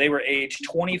 they were aged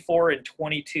 24 and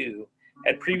 22,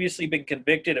 had previously been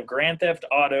convicted of grand theft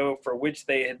auto, for which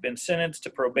they had been sentenced to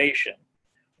probation.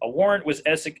 A warrant was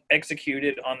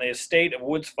executed on the estate of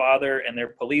Wood's father, and their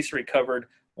police recovered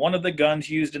one of the guns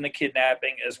used in the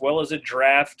kidnapping, as well as a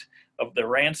draft of the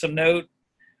ransom note.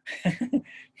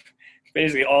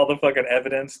 Basically all the fucking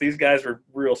evidence. These guys were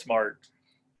real smart.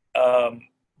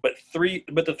 but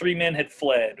the three men had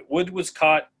fled. Wood was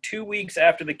caught 2 weeks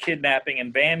after the kidnapping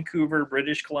in Vancouver,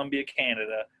 British Columbia,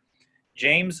 Canada.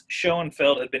 James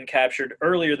Schoenfeld had been captured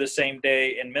earlier the same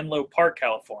day in Menlo Park,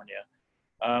 California,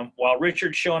 while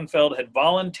Richard Schoenfeld had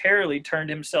voluntarily turned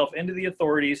himself into the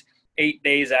authorities 8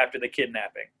 days after the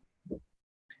kidnapping.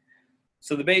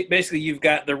 So basically you've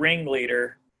got the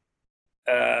ringleader,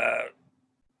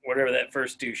 whatever that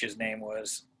first douche's name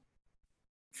was,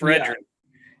 Frederick. Yeah.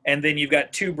 And then you've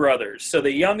got two brothers. So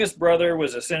the youngest brother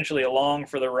was essentially along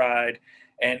for the ride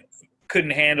and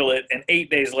couldn't handle it. And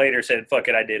 8 days later said, fuck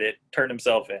it, I did it. Turned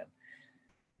himself in.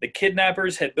 The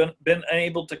kidnappers had been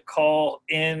unable to call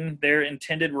in their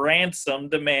intended ransom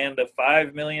demand of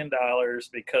 $5 million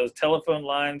because telephone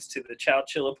lines to the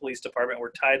Chowchilla Police Department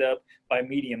were tied up by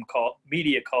media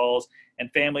calls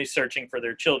and families searching for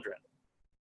their children.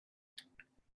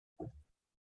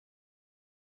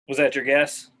 Was that your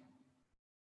guess?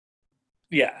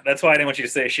 Yeah, that's why I didn't want you to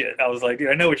say shit. I was like, dude,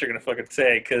 I know what you're going to fucking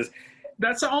say because...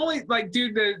 That's the only, like,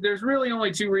 dude, there's really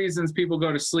only two reasons people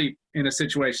go to sleep in a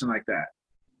situation like that.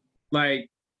 Like,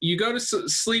 you go to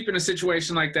sleep in a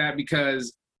situation like that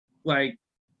because, like,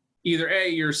 either A,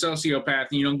 you're a sociopath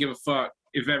and you don't give a fuck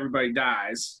if everybody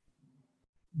dies,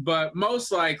 but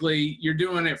most likely you're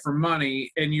doing it for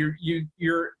money and you're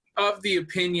of the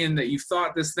opinion that you've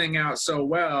thought this thing out so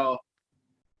well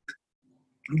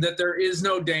that there is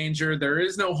no danger, there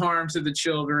is no harm to the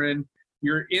children.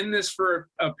 You're in this for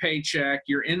a paycheck.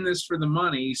 You're in this for the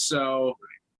money. So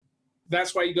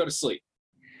that's why you go to sleep.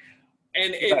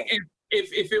 And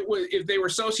if they were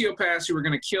sociopaths who were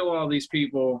going to kill all these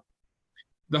people,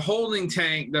 the holding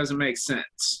tank doesn't make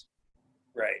sense.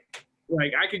 Right.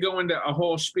 Like, I could go into a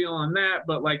whole spiel on that,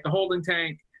 but like the holding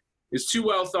tank is too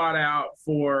well thought out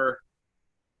for,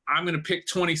 I'm going to pick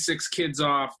 26 kids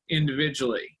off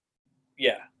individually.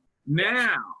 Yeah.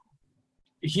 Now,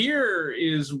 here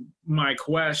is my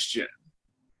question.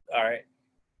 All right.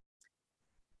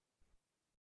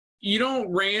 You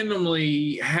don't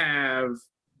randomly have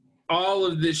all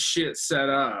of this shit set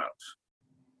up.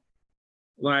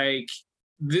 Like,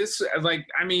 this, like,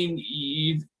 I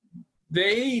mean,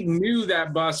 they knew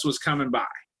that bus was coming by.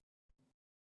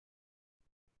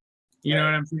 You know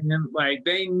what I'm saying? Like,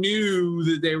 they knew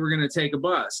that they were going to take a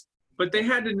bus, but they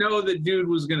had to know that dude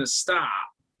was going to stop.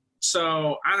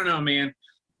 So, I don't know, man.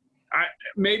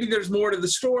 Maybe there's more to the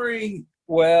story.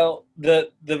 Well,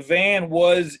 the van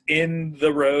was in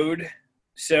the road,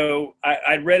 so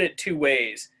I read it two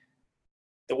ways.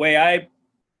 The way I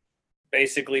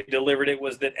basically delivered it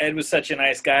was that Ed was such a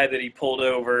nice guy that he pulled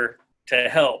over to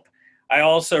help. I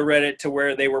also read it to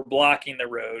where they were blocking the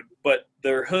road, but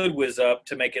their hood was up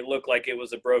to make it look like it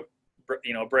was a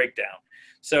breakdown.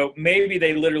 So maybe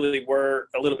they literally were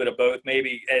a little bit of both.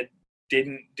 Maybe Ed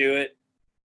didn't do it.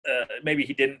 Maybe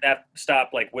he didn't have to stop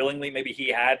like willingly. Maybe he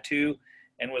had to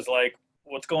and was like,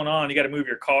 what's going on? You got to move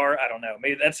your car. I don't know.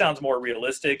 Maybe that sounds more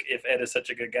realistic if Ed is such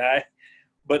a good guy.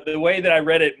 But the way that I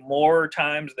read it more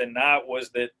times than not was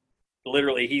that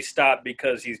literally he stopped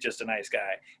because he's just a nice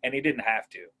guy and he didn't have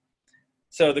to.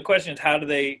 So the question is, how do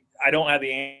they, I don't have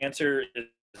the answer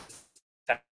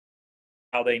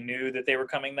how they knew that they were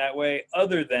coming that way,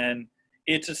 other than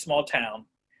it's a small town.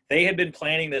 They had been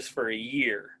planning this for a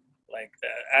year. Like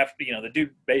after, the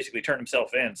dude basically turned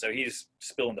himself in. So he's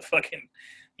spilling the fucking,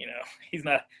 he's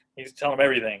telling them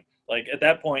everything. Like at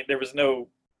that point, there was no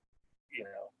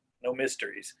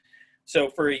mysteries. So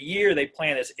for a year they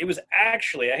planned this. It was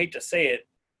actually, I hate to say it,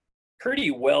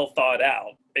 pretty well thought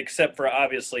out, except for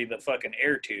obviously the fucking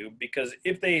air tube, because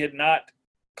if they had not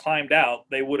climbed out,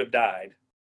 they would have died.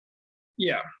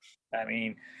 Yeah. I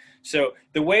mean, so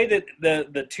the way that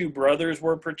the two brothers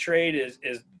were portrayed is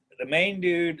the main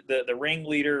dude, the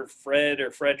ringleader,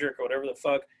 Frederick or whatever the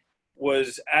fuck,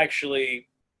 was actually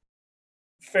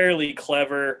fairly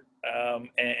clever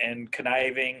and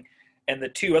conniving. And the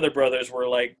two other brothers were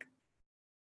like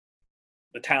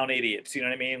the town idiots, you know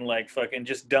what I mean? Like fucking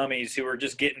just dummies who were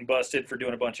just getting busted for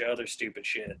doing a bunch of other stupid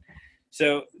shit.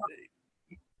 So,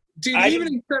 dude, even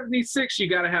in 76, you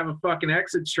got to have a fucking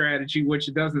exit strategy, which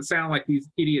it doesn't sound like these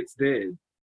idiots did.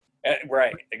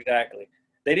 Right, exactly.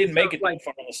 They didn't make it that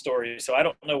far in the story, so I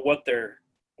don't know what their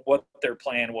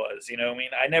plan was. You know what I mean?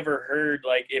 I never heard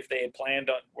like if they had planned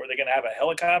on, were they going to have a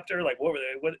helicopter? Like what were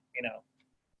they?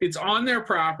 It's on their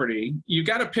property. You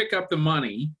got to pick up the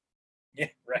money. Yeah,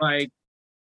 right. Like,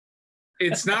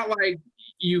 it's not like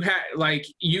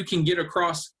you can get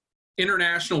across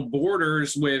international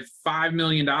borders with $5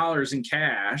 million in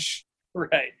cash.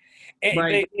 Right. And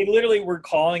they literally were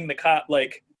calling the cop,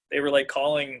 like they were like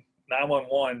calling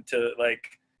 911 to like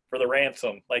for the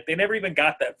ransom. Like they never even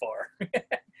got that far.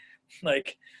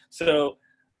 Like, so,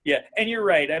 yeah. And you're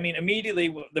right. I mean,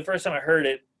 immediately, the first time I heard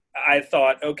it, I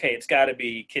thought, okay, it's got to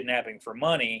be kidnapping for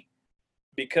money,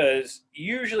 because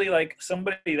usually, like,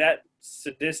 somebody that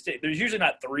sadistic, there's usually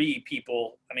not three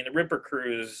people. I mean, the Ripper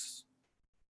crew is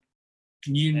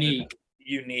Unique.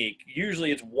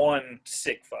 Usually it's one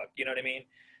sick fuck. You know what I mean?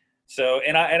 So,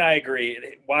 and I agree.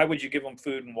 Why would you give them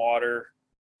food and water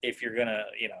if you're gonna,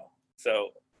 you know? So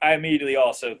I immediately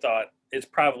also thought it's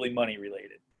probably money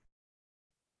related.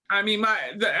 I mean,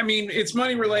 it's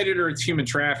money related or it's human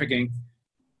trafficking.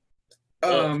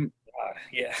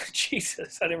 Yeah,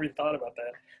 Jesus, I never thought about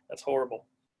that. That's horrible.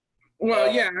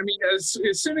 Well, yeah, I mean, as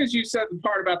soon as you said the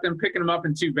part about them picking them up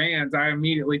in two vans, I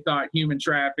immediately thought human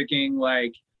trafficking,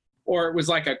 like, or it was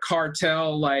like a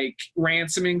cartel, like,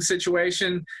 ransoming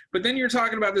situation. But then you're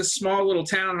talking about this small little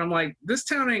town, and I'm like, this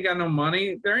town ain't got no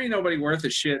money. There ain't nobody worth a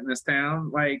shit in this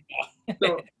town. Like,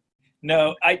 so.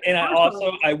 No,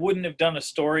 I wouldn't have done a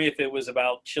story if it was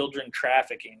about children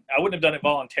trafficking. I wouldn't have done it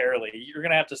voluntarily. You're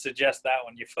gonna have to suggest that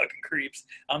one, you fucking creeps.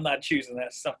 I'm not choosing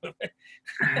that son of it.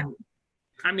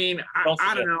 I mean, I don't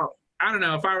know. I don't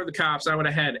know. If I were the cops, I would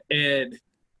have had Ed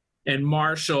and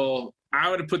Marshall. I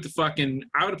would have put the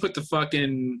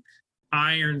fucking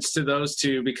irons to those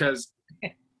two, because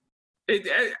I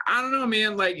don't know,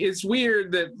 man. Like, it's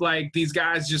weird that, like, these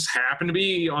guys just happen to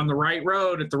be on the right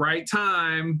road at the right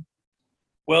time.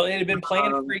 Well, it had been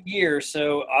planned for a year,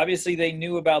 so obviously they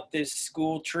knew about this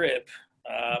school trip.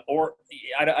 Or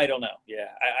I don't know. Yeah,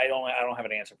 I don't have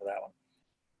an answer for that one.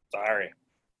 Sorry.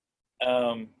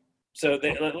 So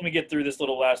let me get through this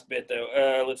little last bit,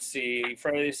 though. Let's see.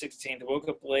 Friday the 16th, woke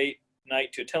up late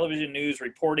night to television news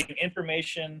reporting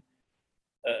information,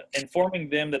 informing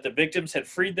them that the victims had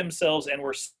freed themselves and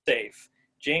were safe.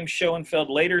 James Schoenfeld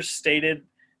later stated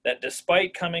that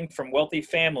despite coming from wealthy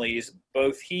families,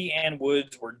 both he and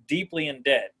Woods were deeply in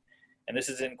debt. And this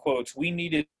is in quotes, "We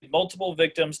needed multiple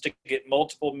victims to get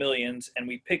multiple millions, and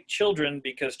we picked children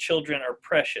because children are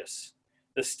precious.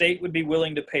 The state would be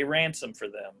willing to pay ransom for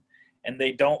them, and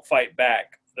they don't fight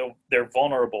back. They're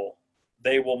vulnerable.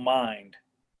 They will mind."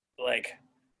 Like,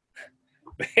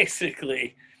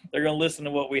 basically, they're going to listen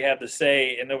to what we have to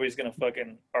say, and nobody's going to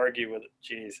fucking argue with it.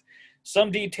 Jeez.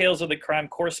 Some details of the crime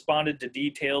corresponded to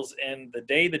details in The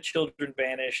Day the Children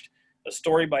Vanished, a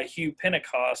story by Hugh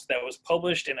Pentecost that was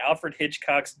published in Alfred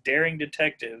Hitchcock's Daring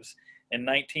Detectives in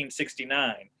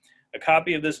 1969. A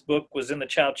copy of this book was in the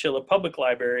Chowchilla Public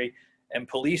Library, and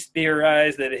police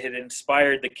theorized that it had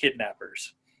inspired the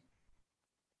kidnappers.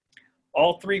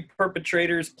 All three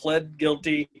perpetrators pled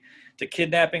guilty to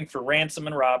kidnapping for ransom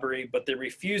and robbery, but they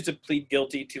refused to plead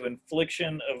guilty to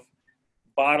infliction of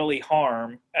bodily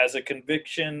harm, as a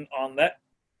conviction on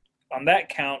that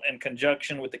count in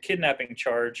conjunction with the kidnapping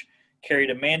charge carried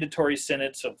a mandatory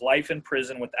sentence of life in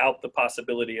prison without the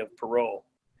possibility of parole.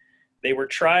 They were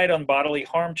tried on bodily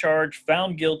harm charge,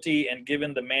 found guilty, and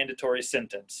given the mandatory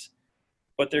sentence.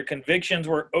 But their convictions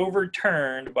were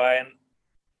overturned by an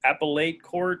appellate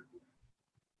court.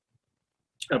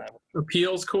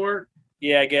 Appeals court?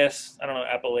 Yeah, I guess. I don't know,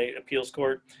 appellate appeals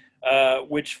court.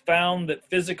 Which found that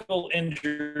physical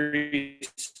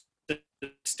injuries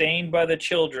sustained by the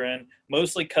children,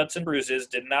 mostly cuts and bruises,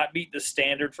 did not meet the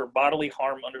standard for bodily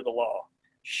harm under the law.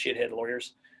 Shithead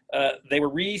lawyers. They were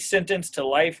re-sentenced to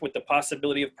life with the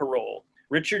possibility of parole.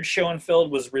 Richard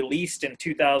Schoenfeld was released in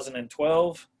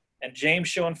 2012, and James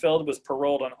Schoenfeld was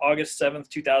paroled on August 7th,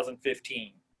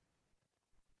 2015.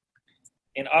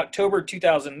 In October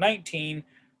 2019,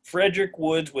 Frederick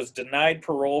Woods was denied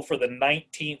parole for the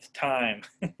 19th time.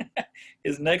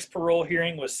 His next parole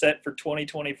hearing was set for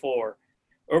 2024.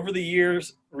 Over the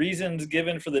years, reasons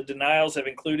given for the denials have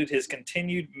included his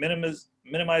continued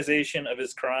minimization of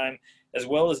his crime, as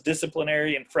well as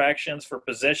disciplinary infractions for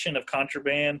possession of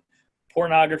contraband,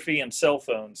 pornography, and cell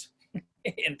phones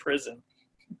in prison.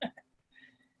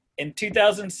 In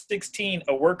 2016,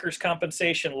 a workers'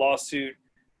 compensation lawsuit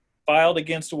filed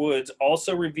against Woods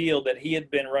also revealed that he had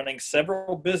been running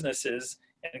several businesses,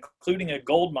 including a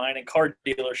gold mine and car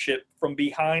dealership, from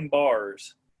behind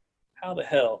bars. How the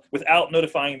hell? Without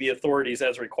notifying the authorities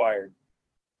as required.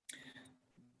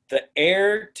 The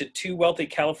heir to two wealthy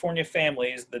California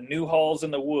families, the Newhalls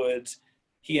and the Woods,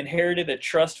 he inherited a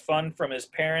trust fund from his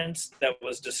parents that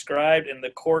was described in the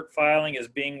court filing as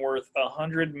being worth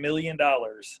 $100 million.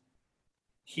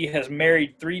 He has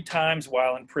married 3 times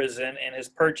while in prison and has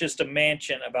purchased a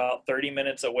mansion about 30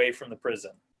 minutes away from the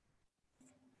prison.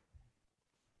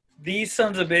 These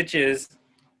sons of bitches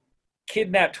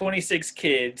kidnapped 26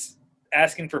 kids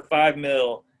asking for $5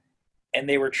 million, and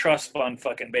they were trust fund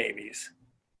fucking babies.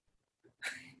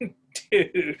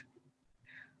 Dude.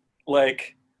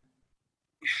 Like,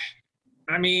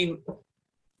 I mean,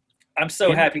 I'm so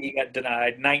Yeah. happy he got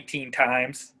denied 19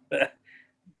 times.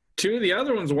 two of the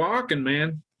other ones walking,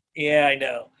 man. Yeah, I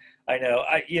know.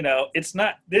 It's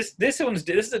not this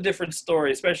is a different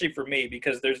story, especially for me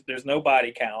because there's no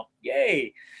body count.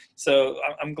 Yay! So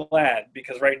I'm glad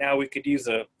because right now we could use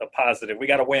a positive. We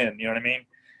got to win. You know what I mean?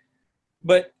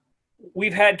 But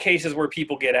we've had cases where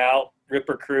people get out.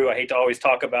 Ripper Crew. I hate to always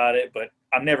talk about it, but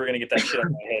I'm never going to get that shit out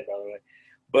of my head. By the way,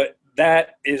 but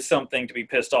that is something to be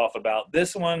pissed off about.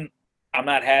 This one, I'm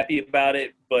not happy about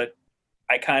it, but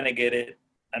I kind of get it.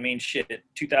 I mean, shit.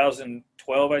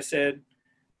 2012, I said.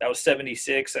 That was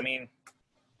 76. I mean,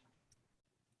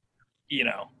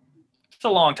 it's a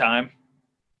long time.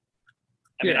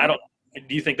 I mean, Yeah.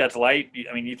 do you think that's light?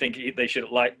 I mean, you think they should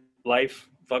life?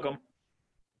 Fuck them?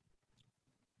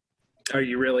 Are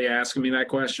you really asking me that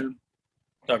question?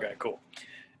 Okay, cool.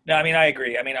 No, I mean, I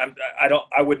agree. I mean,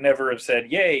 I would never have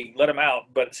said, yay, let him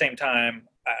out. But at the same time,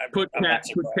 I'm not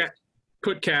surprised.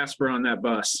 Put Casper on that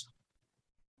bus.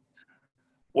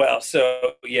 Well,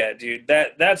 so yeah, dude,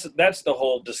 that's the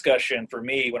whole discussion for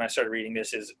me when I started reading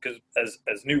this is because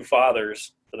as new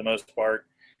fathers for the most part,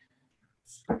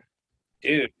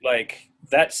 dude, like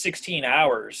that 16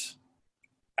 hours,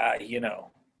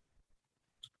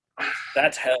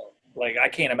 that's hell. Like I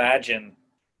can't imagine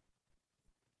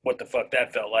what the fuck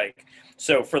that felt like.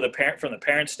 So from the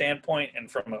parent standpoint,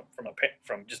 and from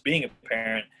just being a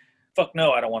parent, fuck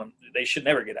no, I don't want them. They should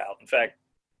never get out. In fact,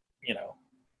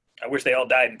 I wish they all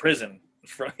died in prison.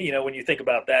 When you think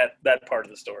about that part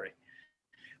of the story,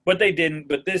 but they didn't.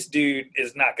 But this dude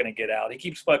is not going to get out. He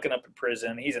keeps fucking up in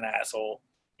prison. He's an asshole.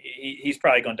 He's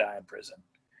probably going to die in prison.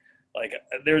 Like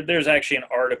there's actually an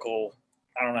article.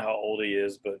 I don't know how old he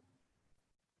is, but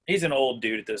he's an old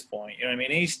dude at this point. You know what I mean?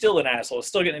 And he's still an asshole.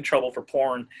 Still getting in trouble for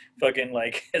porn, fucking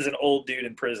like as an old dude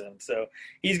in prison. So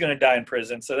he's going to die in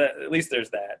prison. So that at least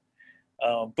there's that.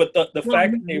 But the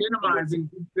fact that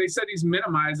they said he's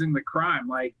minimizing the crime.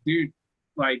 Like, dude,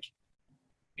 like,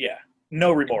 yeah,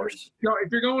 no remorse.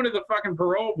 If you're going to the fucking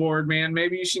parole board, man,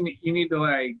 maybe you need to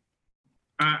like.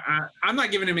 I'm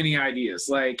not giving him any ideas.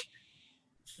 Like,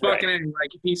 fucking right.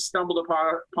 Like if he stumbled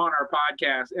upon our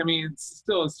podcast, I mean, it's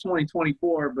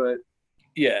 2024, but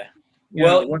yeah.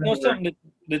 Well, something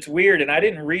that's weird, and I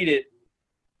didn't read it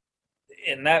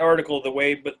in that article the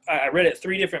way, but I read it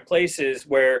 3 different places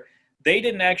where they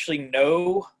didn't actually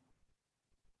know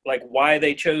like why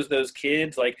they chose those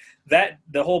kids. Like that,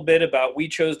 the whole bit about we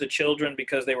chose the children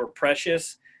because they were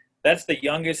precious. That's the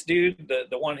youngest dude,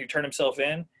 the one who turned himself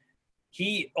in.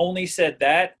 He only said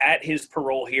that at his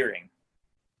parole hearing.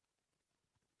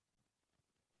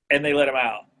 And they let him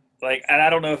out. Like, and I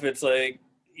don't know if it's like,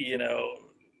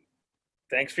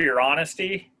 thanks for your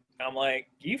honesty. I'm like,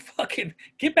 you fucking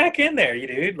get back in there, you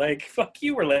dude. Like, fuck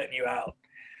you, we're letting you out.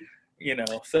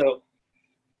 So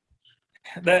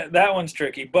that one's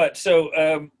tricky. But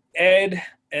so Ed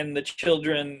and the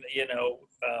children,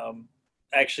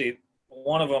 actually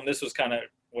one of them, this was kind of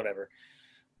whatever.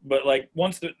 But like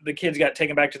once the kids got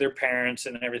taken back to their parents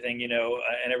and everything,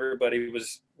 and everybody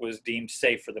was deemed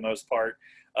safe for the most part.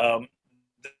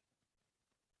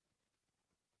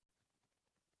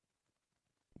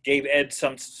 Gave Ed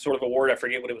some sort of award. I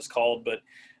forget what it was called, but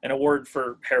an award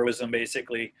for heroism,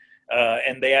 basically.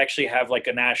 And they actually have like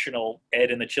a national Ed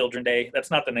and the Children Day.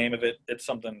 That's not the name of it. It's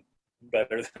something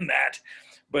better than that.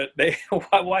 But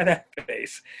why that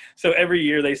face? So every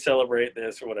year they celebrate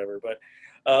this or whatever. But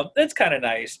that's kind of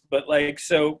nice. But like,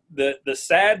 so the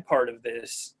sad part of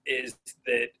this is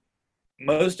that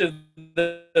most of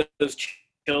those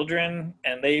children,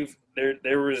 and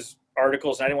there was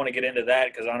articles, and I didn't want to get into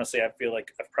that because honestly I feel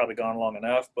like I've probably gone long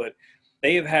enough, but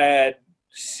they've had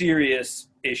serious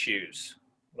issues,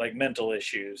 like mental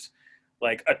issues,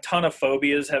 like a ton of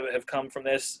phobias have come from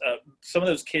this. Some of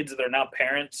those kids that are now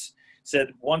parents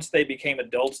said once they became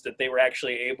adults that they were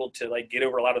actually able to like get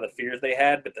over a lot of the fears they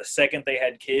had, but the second they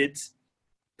had kids,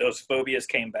 those phobias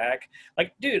came back.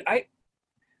 Like, dude,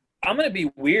 I'm going to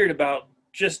be weird about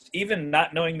just even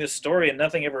not knowing this story and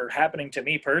nothing ever happening to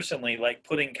me personally, like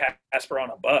putting Casper on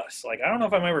a bus. Like, I don't know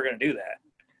if I'm ever going to do that.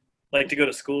 Like to go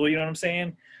to school, you know what I'm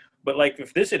saying? But like,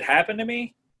 if this had happened to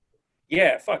me,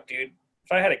 yeah, fuck, dude.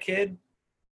 If I had a kid,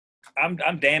 I'm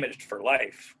damaged for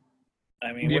life.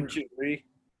 I mean, wouldn't you agree?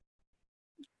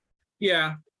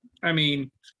 Yeah. I mean,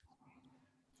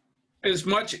 as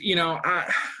much,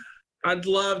 I'd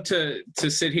love to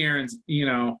sit here and,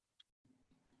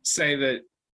 say that,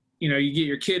 you get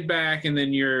your kid back and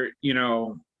then your life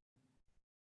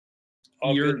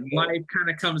kind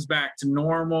of comes back to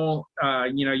normal.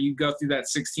 You go through that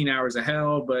 16 hours of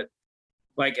hell, but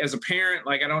like as a parent,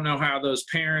 like I don't know how those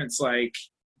parents like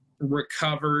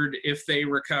recovered, if they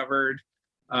recovered.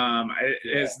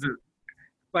 As the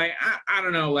like I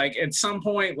don't know, like at some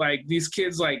point, like these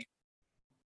kids, like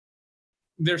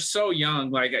they're so young,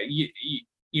 like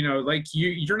you know, like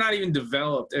you're not even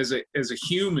developed as a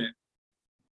human.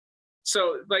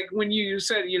 So like when you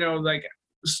said, you know, like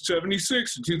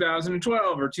 76 or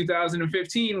 2012 or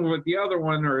 2015 with the other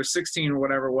one, or 16 or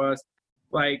whatever it was,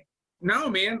 like no,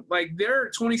 man, like there are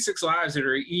 26 lives that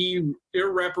are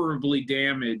irreparably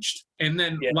damaged, and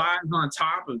then lives on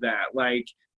top of that, like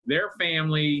their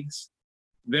families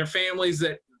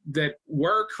that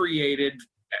were created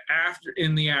after,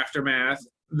 in the aftermath,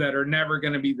 that are never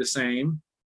going to be the same.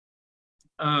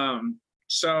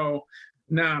 So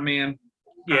nah, man.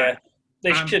 Yeah,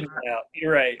 they shouldn't be out.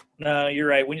 You're right. No, you're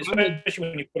right. Especially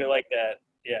when you put it like that.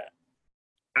 Yeah.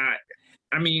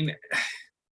 I mean,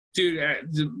 dude,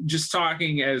 just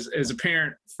talking as a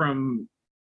parent from,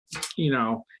 you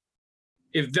know,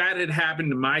 if that had happened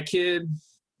to my kid,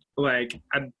 like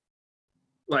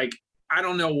I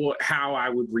don't know how I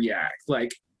would react.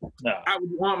 Like, no. I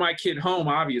would want my kid home,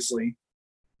 obviously.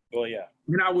 Well, yeah.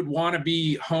 And I would want to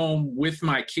be home with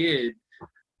my kid,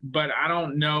 but I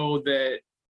don't know that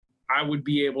I would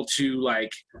be able to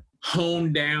like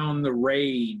hone down the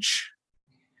rage.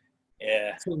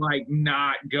 Yeah. To like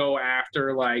not go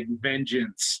after like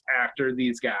vengeance after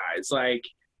these guys. Like,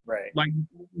 right. Like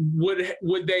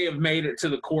would they have made it to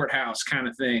the courthouse kind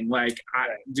of thing? Like,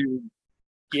 dude.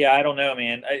 Yeah, I don't know,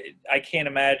 man. I can't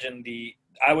imagine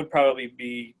I would probably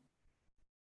be.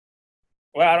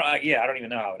 Well, I don't even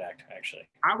know how I would act, actually.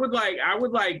 I would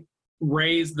like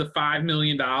raise the $5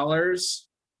 million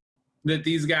that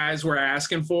these guys were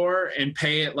asking for and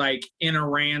pay it like in a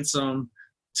ransom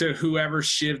to whoever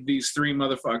shivved these 3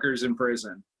 motherfuckers in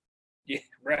prison. Yeah,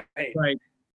 right.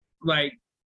 Like,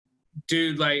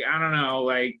 dude, like, I don't know,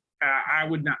 like, I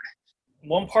would not.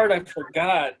 One part I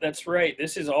forgot. That's right.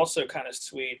 This is also kind of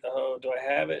sweet. Oh, do I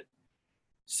have it?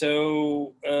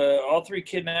 So, all 3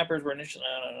 kidnappers were initially.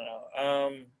 No.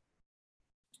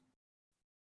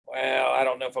 Well, I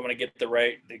don't know if I'm going to get the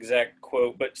exact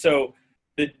quote, but so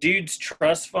the dude's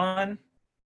trust fund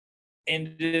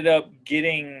ended up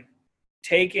getting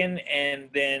taken, and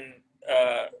then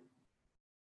I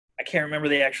can't remember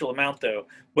the actual amount though,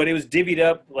 but it was divvied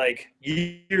up like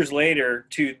years later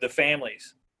to the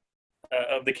families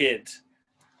of the kids.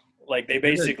 Like they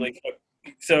basically,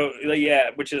 so yeah,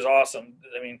 which is awesome.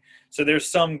 I mean, so there's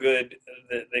some good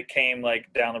that came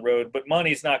like down the road, but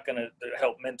money's not going to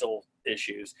help mental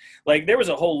issues. Like there was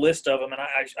a whole list of them, and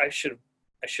I should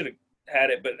have had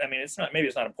it, but I mean, maybe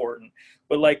it's not important,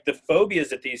 but like the phobias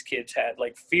that these kids had,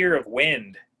 like fear of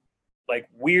wind, like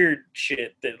weird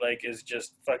shit that like is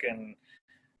just fucking,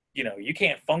 you know, you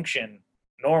can't function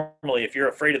normally if you're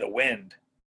afraid of the wind.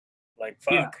 Like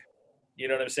fuck, yeah. You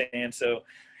know what I'm saying? So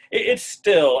it's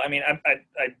still, I mean,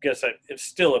 I guess it's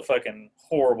still a fucking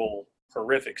horrible,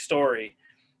 horrific story.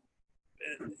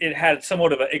 It had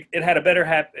somewhat of it had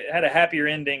a happier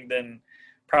ending than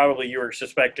probably you were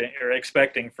suspecting or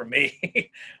expecting from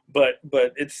me, but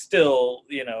it's still,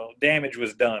 you know, damage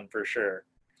was done for sure.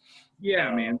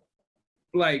 Yeah, man.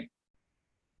 Like,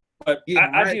 but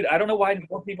yeah, dude, I don't know why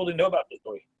more people didn't know about this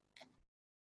story.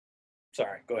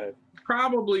 Sorry, go ahead.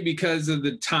 Probably because of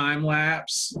the time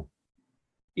lapse,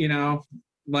 you know,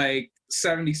 like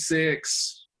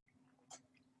 76.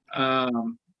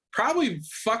 Probably,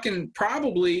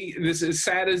 this is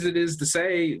sad as it is to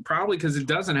say, probably because it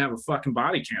doesn't have a fucking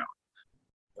body count.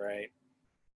 Right.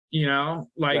 You know,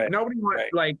 like nobody wants,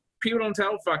 like people don't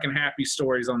tell fucking happy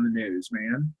stories on the news,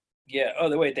 man. Yeah.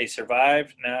 Oh, wait, they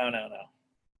survived? No.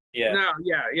 Yeah. No,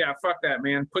 yeah. Fuck that,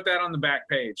 man. Put that on the back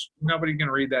page. Nobody's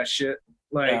gonna read that shit.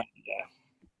 Like, yeah.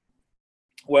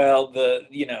 Well, the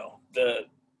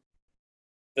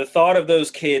thought of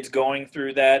those kids going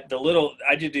through that, the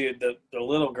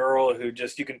little girl who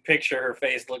just, you can picture her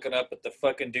face looking up at the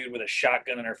fucking dude with a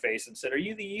shotgun in her face and said, "Are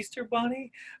you the Easter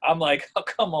Bunny?" I'm like, oh,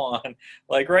 come on.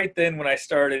 Like right then when I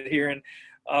started hearing,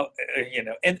 you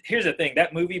know, and here's the thing,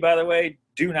 that movie, by the way,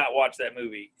 do not watch that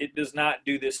movie. It does not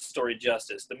do this story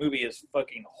justice. The movie is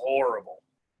fucking horrible.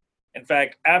 In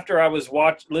fact, after I was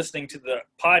listening to the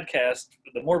podcast,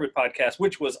 the Morbid podcast,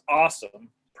 which was awesome,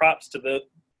 props to them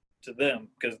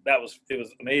because it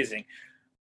was amazing.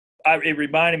 It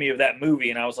reminded me of that movie,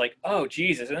 and I was like, oh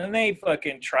Jesus! And then they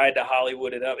fucking tried to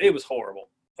Hollywood it up. It was horrible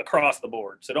across the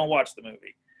board. So don't watch the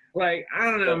movie. Like, I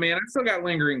don't know, man. I still got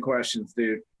lingering questions,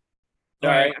 dude. All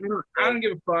right. I don't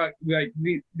give a fuck. Like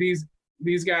these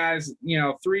guys, you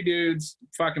know, 3 dudes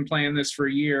fucking playing this for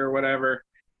a year or whatever.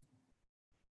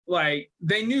 like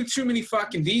they knew too many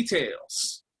fucking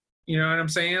details. You know what I'm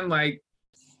saying? Like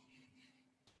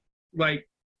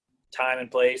time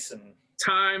and place and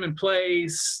time and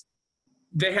place.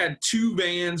 They had 2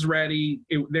 vans ready.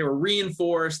 They were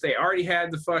reinforced. They already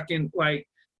had the fucking like,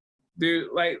 dude.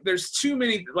 Like, there's too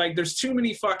many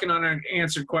fucking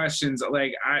unanswered questions.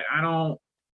 Like, I don't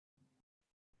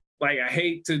like. I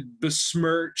hate to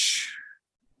besmirch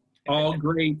all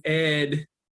great Ed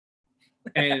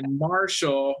and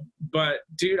Marshall, but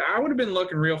dude, I would have been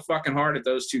looking real fucking hard at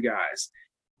those 2 guys.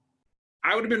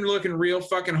 I would have been looking real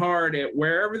fucking hard at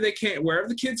wherever the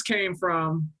kids came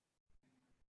from.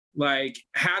 Like,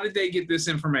 how did they get this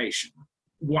information?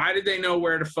 Why did they know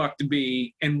where the fuck to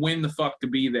be and when the fuck to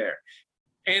be there?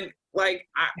 And, like,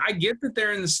 I get that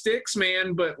they're in the sticks,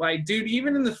 man, but, like, dude,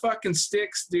 even in the fucking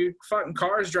sticks, dude, fucking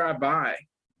cars drive by.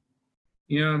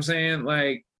 You know what I'm saying?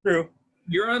 Like, true.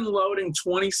 You're unloading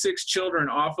 26 children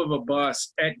off of a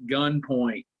bus at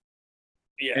gunpoint.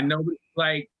 Yeah. And nobody,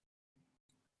 like,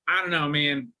 I don't know,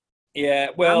 man. Yeah,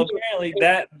 well, apparently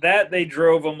that they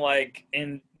drove them like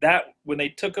in that when they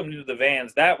took them into the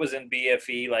vans, that was in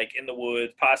BFE, like in the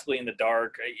woods, possibly in the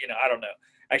dark. You know, I don't know.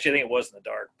 Actually, I think it was in the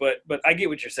dark, but I get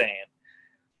what you're saying.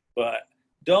 But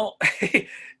don't,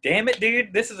 damn it,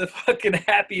 dude, this is a fucking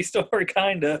happy story,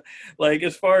 kind of. Like,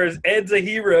 as far as Ed's a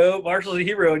hero, Marshall's a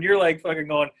hero, and you're like fucking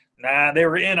going, nah, they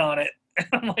were in on it.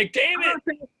 I'm like, damn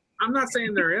it. I'm not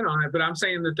saying they're in on it, but I'm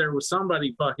saying that there was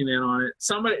somebody fucking in on it.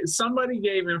 Somebody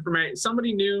gave information.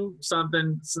 Somebody knew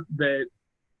something that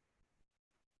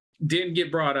didn't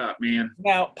get brought up, man.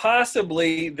 Now,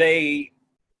 possibly they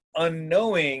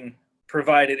unknowing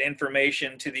provided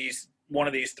information to one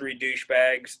of these 3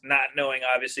 douchebags, not knowing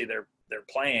obviously their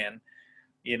plan.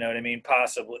 You know what I mean?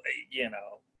 Possibly, you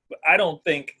know. But I don't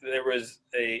think there was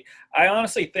I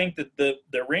honestly think that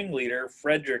the ringleader,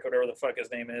 Frederick, whatever the fuck his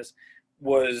name is,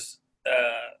 was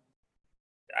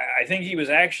I think he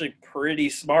was actually pretty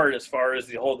smart as far as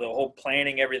the whole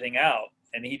planning everything out,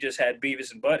 and he just had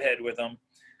Beavis and Butthead with him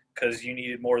because you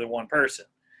needed more than one person.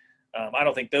 I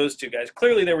don't think those 2 guys.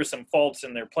 Clearly, there were some faults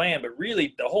in their plan, but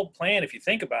really, the whole plan, if you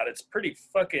think about it, it's pretty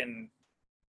fucking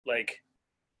like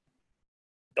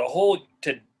the whole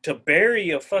to bury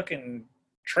a fucking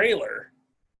trailer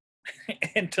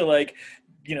and to like,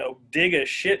 you know, dig a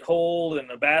shithole in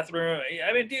the bathroom.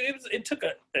 I mean, dude, it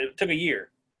took a year.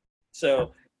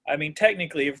 So, I mean,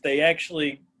 technically, if they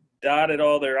actually dotted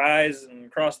all their I's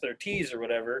and crossed their T's or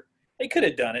whatever, they could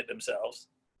have done it themselves.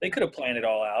 They could have planned it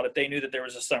all out if they knew that there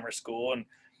was a summer school and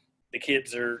the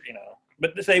kids are, you know.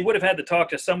 But they would have had to talk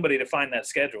to somebody to find that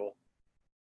schedule.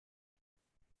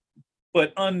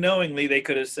 But unknowingly, they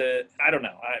could have said, I don't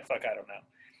know. I don't know.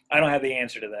 I don't have the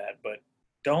answer to that. But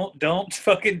don't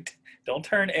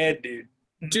turn Ed, dude.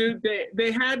 Dude,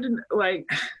 they had to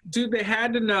they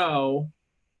had to know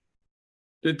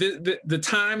that the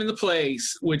time and the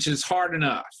place, which is hard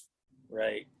enough.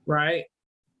 Right. Right?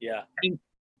 Yeah. And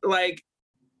like,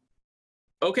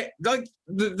 okay, like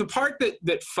the part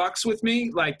that fucks with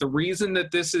me, like the reason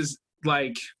that this is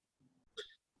like,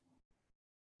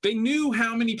 they knew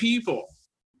how many people,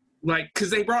 like,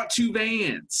 because they brought 2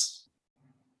 vans.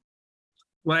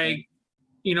 Like,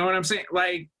 you know what I'm saying?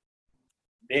 Like,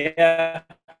 yeah.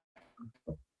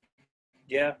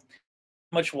 Yeah.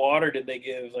 How much water did they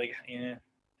give? Like, yeah.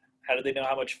 How did they know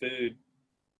how much food?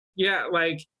 Yeah,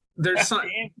 like there's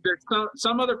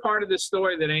some other part of this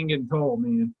story that ain't getting told,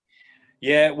 man.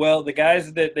 Yeah, well, the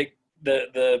guys that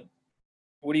the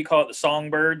what do you call it? The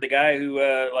songbird, the guy who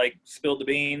like spilled the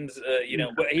beans. You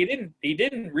know, but he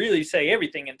didn't really say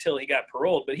everything until he got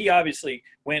paroled. But he obviously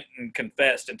went and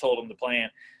confessed and told him the plan.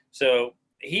 So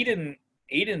he didn't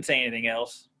say anything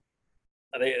else.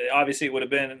 They obviously would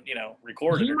have been, you know,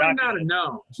 recorded. He might not have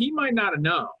known. He might not have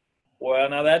known. Well,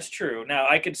 now that's true. Now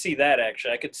I could see that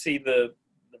actually. I could see the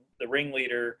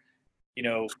ringleader. You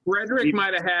know, Frederick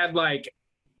might have had like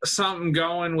something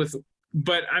going with,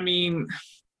 but I mean.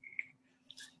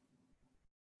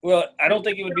 Well, I don't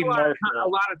think it would be Marshall. A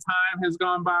lot of time has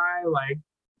gone by, like,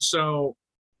 so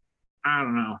I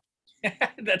don't know.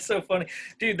 That's so funny,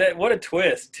 dude. What a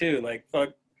twist too. Like, fuck,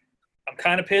 I'm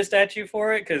kind of pissed at you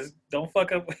for it because don't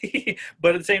fuck up.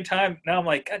 But at the same time, now I'm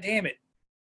like, God damn it!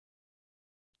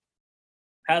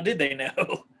 How did they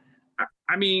know?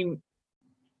 I mean,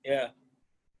 yeah.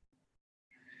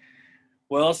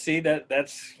 Well, see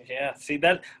that's yeah. See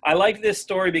that I like this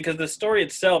story because the story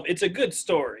itself, it's a good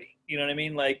story. You know what I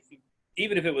mean? Like,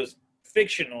 even if it was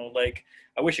fictional, like,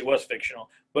 I wish it was fictional,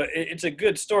 but it's a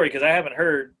good story because I haven't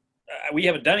heard, we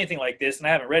haven't done anything like this and I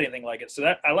haven't read anything like it. So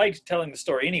that I like telling the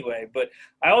story anyway, but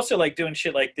I also like doing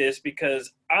shit like this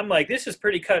because I'm like, this is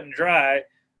pretty cut and dry.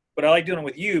 but I like doing it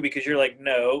with you because you're like,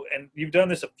 no, and you've done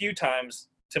this a few times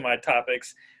to my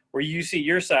topics where you see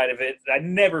your side of it that I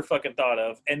never fucking thought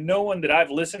of, and no one that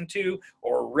I've listened to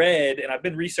or read, and I've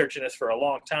been researching this for a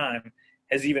long time,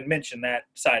 has even mentioned that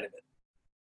side of it.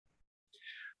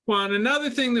 Well, and another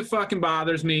thing that fucking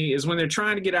bothers me is when they're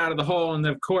trying to get out of the hole, and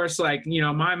of course, like, you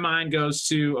know, my mind goes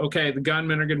to, okay, the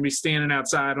gunmen are going to be standing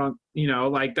outside on, you know,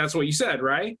 like, that's what you said,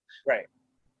 right? Right.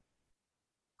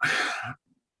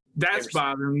 That's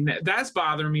bothering me. That's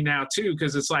bothering me now too,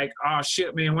 because it's like, oh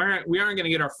shit, man, we aren't going to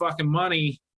get our fucking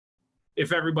money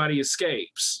if everybody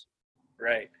escapes.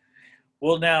 Right.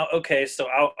 Well, now, okay, so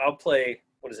I'll play,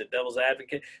 what is it, devil's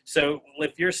advocate? So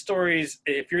if your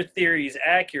theory is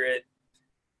accurate,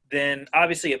 then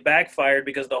obviously it backfired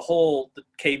because the hole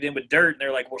caved in with dirt, and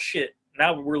they're like, well, shit,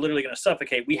 now we're literally going to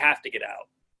suffocate. We have to get out.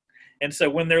 And so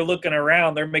when they're looking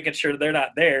around, they're making sure they're not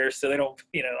there so they don't,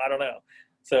 you know, I don't know.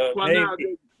 So well, no,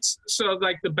 so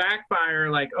like the backfire,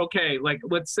 like, okay, like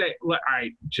let's say, all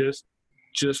right, just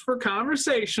for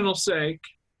conversational sake,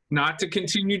 not to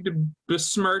continue to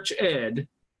besmirch Ed.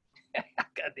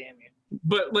 God damn you.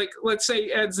 But like, let's say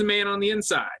Ed's the man on the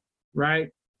inside, right?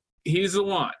 He's the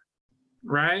one.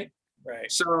 Right?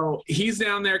 Right. So he's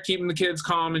down there keeping the kids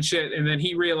calm and shit, and then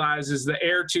he realizes the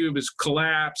air tube is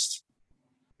collapsed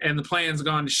and the plan's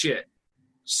gone to shit.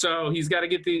 So he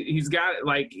doesn't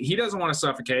want to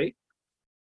suffocate.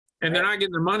 And they're not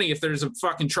getting their money if there's a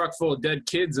fucking truck full of dead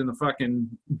kids in the fucking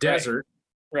desert.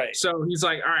 Right. So he's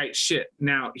like, all right, shit.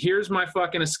 Now here's my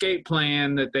fucking escape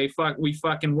plan that we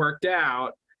fucking worked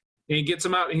out. And he gets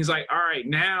him out, and he's like, all right,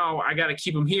 now I got to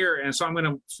keep him here. And so I'm going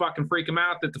to fucking freak him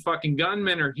out that the fucking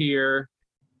gunmen are here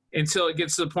until it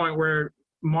gets to the point where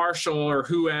Marshall or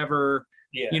whoever,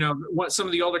 you know, what some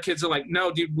of the older kids are like,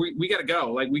 no, dude, we got to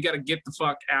go. Like, we got to get the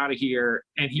fuck out of here.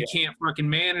 And he can't fucking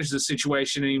manage the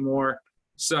situation anymore.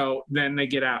 So then they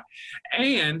get out.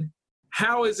 And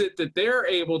how is it that they're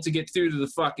able to get through to the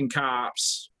fucking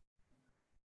cops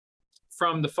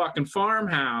from the fucking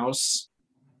farmhouse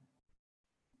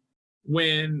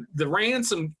when the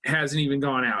ransom hasn't even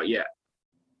gone out yet?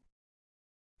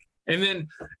 And then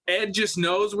Ed just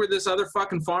knows where this other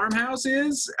fucking farmhouse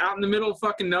is out in the middle of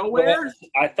fucking nowhere.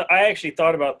 Well, I actually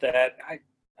thought about that.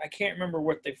 I can't remember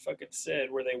what they fucking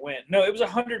said, where they went. No, it was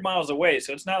 100 miles away,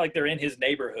 so it's not like they're in his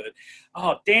neighborhood.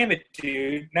 Oh, damn it,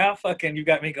 dude. Now fucking you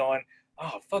got me going,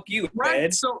 oh, fuck you, right,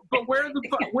 Ed. So, but where are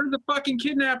the fucking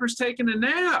kidnappers taking a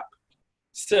nap?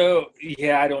 So,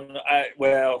 yeah, I don't know.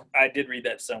 I did read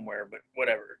that somewhere, but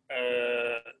whatever.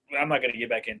 I'm not going to get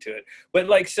back into it. But,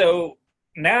 like, so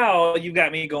now you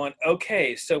got me going,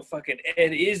 okay, so fucking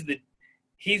Ed he's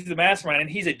the mastermind, and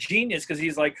he's a genius because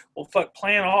he's like, well, fuck,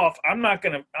 plan off. I'm not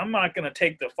gonna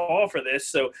take the fall for this,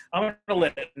 so I'm gonna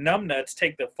let Numbnuts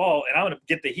take the fall, and I'm gonna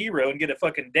get the hero and get a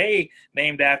fucking day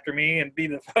named after me and be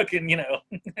the fucking, you know,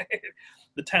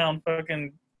 the town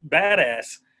fucking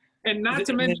badass. And not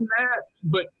to mention that,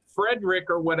 but Frederick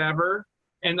or whatever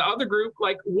and the other group,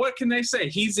 like, what can they say?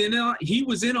 He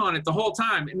was in on it the whole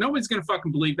time. And nobody's going to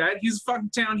fucking believe that. He's a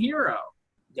fucking town hero.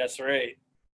 That's right.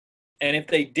 And if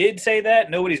they did say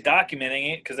that, nobody's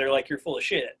documenting it because they're like, you're full of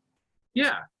shit.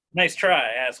 Yeah. Nice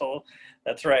try, asshole.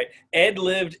 That's right.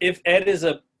 If Ed is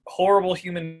a horrible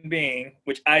human being,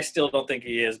 which I still don't think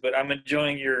he is, but I'm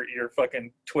enjoying your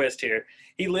fucking twist here.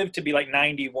 He lived to be like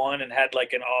 91 and had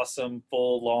like an awesome,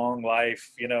 full, long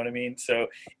life. You know what I mean? So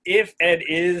if Ed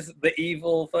is the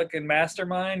evil fucking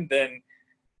mastermind, then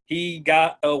he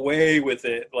got away with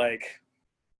it.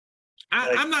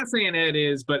 I'm not saying Ed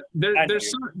is, but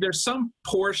there's some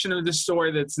portion of the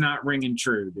story that's not ringing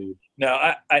true, dude.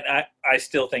 No, I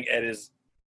still think Ed is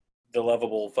the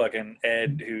lovable fucking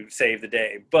Ed who saved the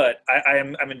day. But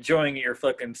I'm enjoying your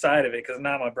fucking side of it because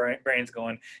now my brain's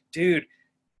going, dude,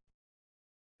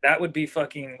 that would be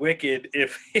fucking wicked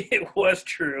if it was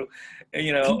true.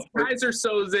 You know, Kaiser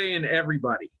Soze and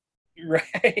everybody.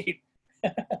 Right.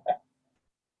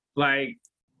 Like,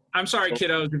 I'm sorry,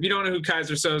 kiddos. If you don't know who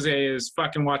Kaiser Soze is,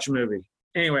 fucking watch a movie.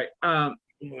 Anyway,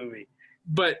 movie.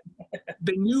 But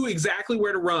they knew exactly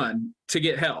where to run to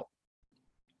get help.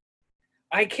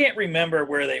 I can't remember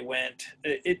where they went.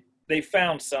 They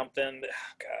found something.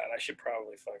 Oh, God, I should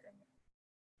probably fucking.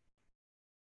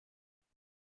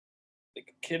 The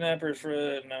kidnappers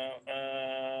for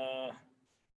no.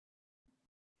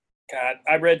 God,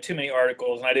 I read too many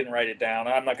articles and I didn't write it down.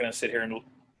 I'm not going to sit here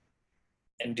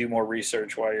and do more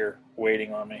research while you're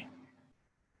waiting on me.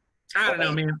 I don't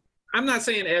know, man. I'm not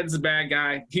saying Ed's a bad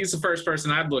guy. He's the first person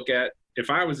I'd look at if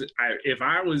I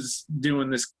was doing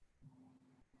this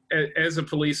as a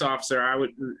police officer. I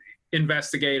would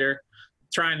investigator,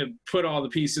 trying to put all the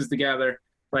pieces together.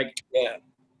 Like, yeah.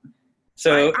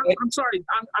 So I'm sorry.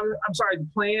 I'm sorry.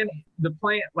 The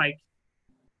plan, like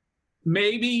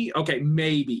maybe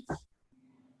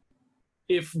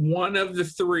if one of the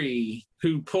three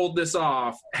who pulled this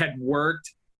off had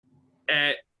worked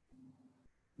at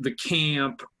the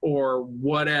camp or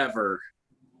whatever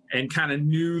and kind of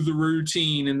knew the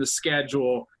routine and the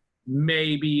schedule,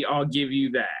 maybe I'll give you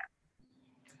that.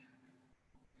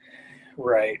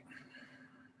 right.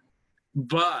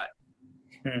 But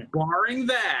barring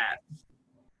that,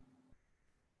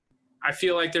 I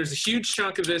feel like there's a huge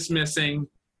chunk of this missing,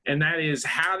 and that is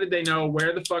how did they know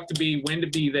where the fuck to be, when to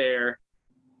be there,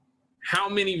 how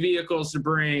many vehicles to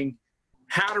bring,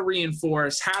 how to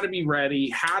reinforce, how to be ready,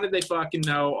 how did they fucking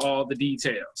know all the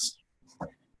details?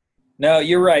 No,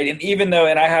 you're right. And even though,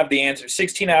 and I have the answer,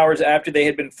 16 hours after they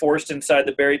had been forced inside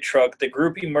the buried truck, the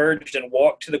group emerged and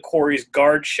walked to the quarry's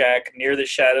guard shack near the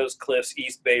Shadows Cliffs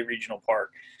East Bay Regional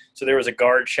Park. So there was a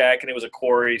guard shack and it was a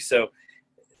quarry. So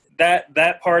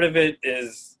that part of it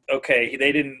is okay.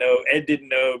 They didn't know, Ed didn't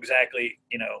know exactly,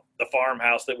 the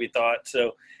farmhouse that we thought.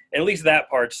 So at least that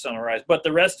part's summarized. But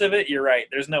the rest of it, you're right.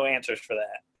 There's no answers for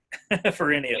that,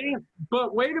 for any of it.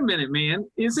 But wait a minute, man.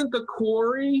 Isn't the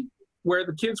quarry where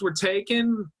the kids were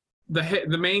taken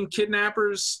the main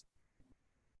kidnappers?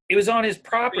 It was on his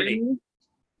property. Family?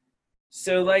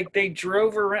 So, like, they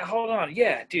drove around. Hold on.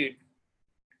 Yeah, dude.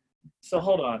 So,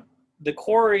 hold on. The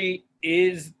quarry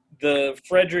is the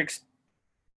Frederick's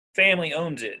family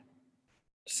owns it.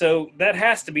 So, that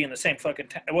has to be in the same fucking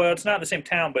town. Well, it's not in the same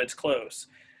town, but it's close.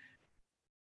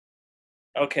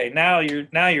 Okay, now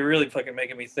you're really fucking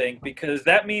making me think, because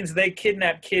that means they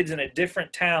kidnapped kids in a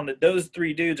different town, that those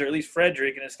three dudes, or at least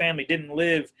Frederick and his family, didn't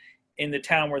live in the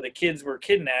town where the kids were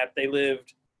kidnapped. They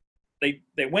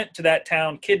went to that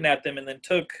town, kidnapped them, and then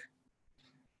took.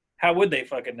 How would they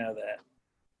fucking know that?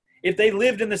 If they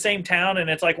lived in the same town and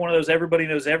it's like one of those everybody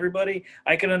knows everybody,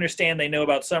 I can understand they know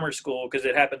about summer school because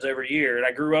it happens every year, and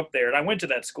I grew up there and I went to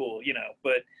that school,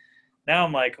 But now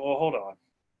I'm like, well, hold on.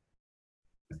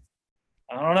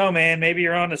 I don't know, man. Maybe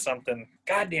you're onto something.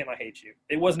 God damn, I hate you.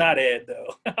 It was not Ed,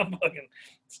 though. I'm fucking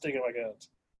sticking my guns.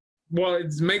 Well,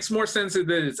 it makes more sense that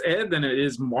it's Ed than it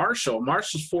is Marshall.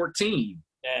 Marshall's 14.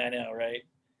 Yeah, I know, right?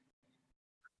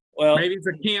 Well, maybe it's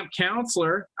a camp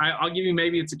counselor. I'll give you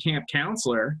maybe it's a camp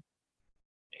counselor.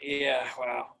 Yeah,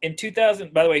 wow. In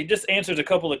 2000, by the way, he just answers a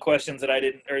couple of questions that I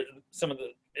didn't, or some of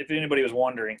the, if anybody was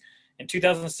wondering. In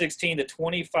 2016, the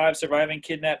 25 surviving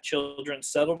kidnapped children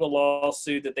settled a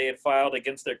lawsuit that they had filed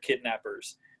against their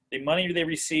kidnappers. The money they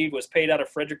received was paid out of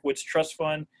Frederick Wood's trust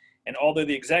fund, and although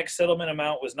the exact settlement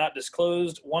amount was not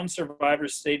disclosed, one survivor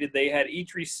stated they had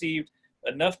each received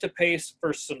enough to pay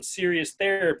for some serious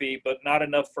therapy, but not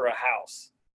enough for a house.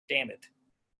 Damn it.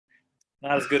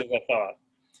 Not as good as I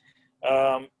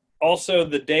thought. Also,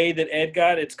 the day that Ed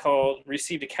got,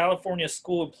 received a California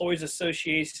School Employees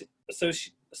Association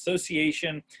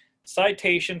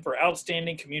citation for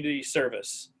outstanding community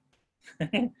service.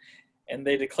 And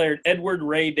they declared Edward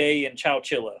Ray Day in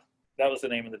Chowchilla. That was the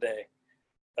name of the day.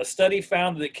 A study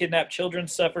found that kidnapped children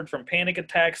suffered from panic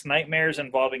attacks, nightmares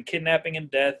involving kidnapping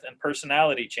and death, and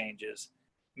personality changes.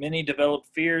 Many developed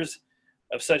fears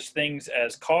of such things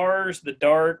as cars, the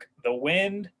dark, the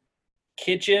wind,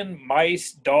 kitchen,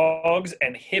 mice, dogs,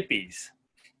 and hippies.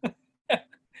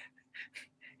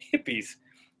 Hippies.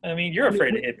 I mean, you're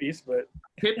afraid of hippies, but...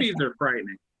 Hippies are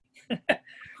frightening.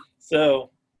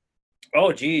 So,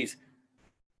 oh, geez.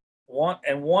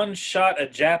 One shot a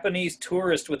Japanese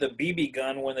tourist with a BB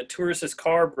gun when the tourist's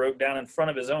car broke down in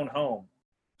front of his own home.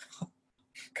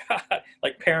 God,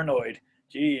 like paranoid.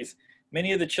 Jeez.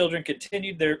 Many of the children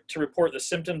continued to report the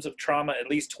symptoms of trauma at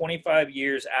least 25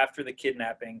 years after the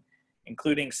kidnapping,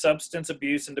 including substance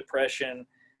abuse and depression,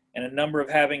 and a number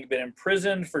of having been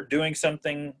imprisoned for doing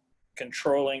something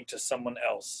controlling to someone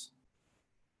else.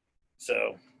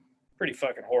 So, pretty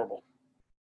fucking horrible.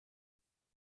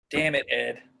 Damn it,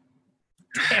 Ed.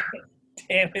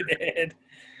 Damn it, Ed.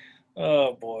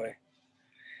 Oh, boy.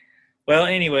 Well,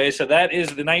 anyway, so that is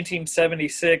the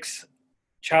 1976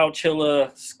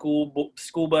 Chowchilla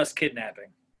school bus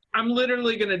kidnapping. I'm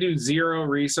literally going to do zero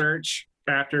research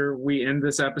after we end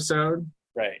this episode.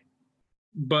 Right.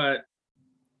 But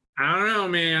I don't know,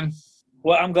 man.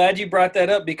 Well, I'm glad you brought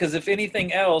that up, because if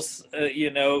anything else,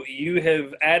 you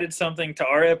have added something to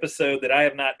our episode that I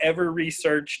have not ever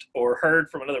researched or heard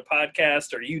from another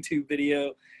podcast or YouTube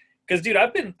video. Because, dude,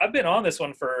 I've been on this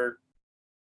one for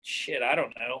I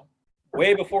don't know,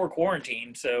 way before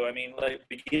quarantine. So, I mean, like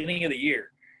beginning of the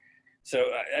year. So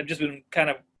I've just been kind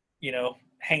of,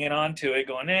 hanging on to it,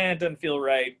 going, it doesn't feel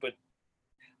right. But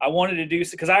I wanted to do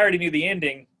so because I already knew the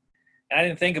ending, and I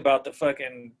didn't think about the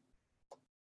fucking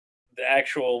the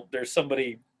actual there's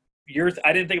somebody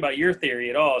I didn't think about your theory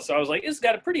at all. So I was like, it's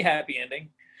got a pretty happy ending.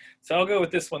 So I'll go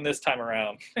with this one this time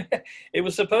around. It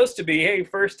was supposed to be, hey,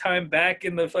 first time back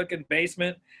in the fucking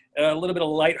basement, a little bit of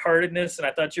lightheartedness, and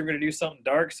I thought you were going to do something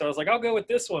dark. So I was like, I'll go with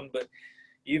this one, but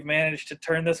you've managed to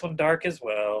turn this one dark as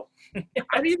well.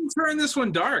 I didn't turn this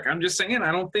one dark. I'm just saying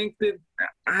I don't think that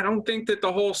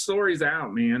the whole story's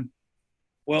out, man.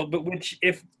 Well, but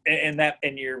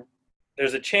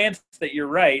there's a chance that you're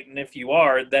right, and if you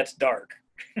are, that's dark.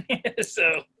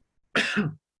 So,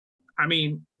 I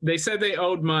mean, they said they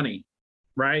owed money,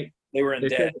 right? They were in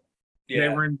debt. They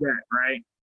were in debt, right?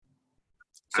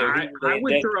 So I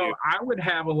would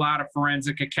have a lot of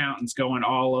forensic accountants going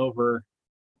all over.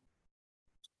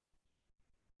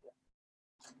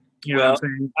 You know what I'm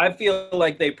saying? I feel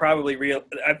like they probably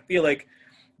I feel like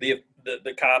the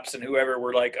cops and whoever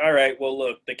were like, all right, well,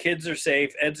 look, the kids are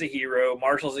safe. Ed's a hero.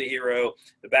 Marshall's a hero.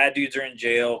 The bad dudes are in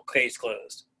jail. Case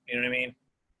closed. You know what I mean?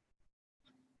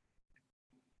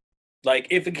 Like,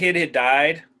 if a kid had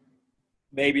died,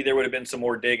 maybe there would have been some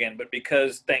more digging. But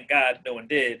because, thank God, no one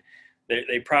did,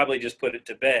 they probably just put it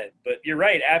to bed. But you're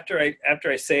right. After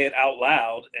I say it out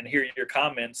loud and hear your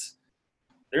comments,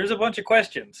 there's a bunch of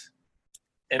questions.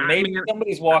 And maybe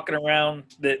somebody's walking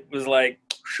around that was like,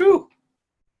 shoo.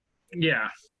 Yeah.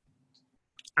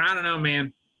 I don't know,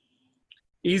 man.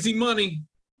 Easy money.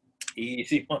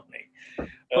 Easy money.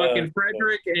 Fucking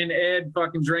Frederick and Ed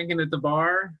fucking drinking at the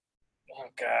bar. Oh,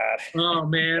 God. Oh,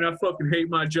 man, I fucking hate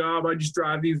my job. I just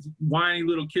drive these whiny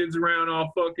little kids around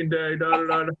all fucking day.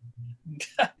 Man,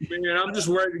 I'm just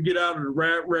ready to get out of the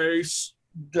rat race.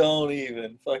 Don't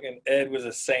even. Fucking Ed was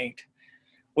a saint.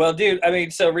 Well, dude, I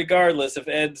mean, so regardless if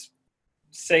Ed's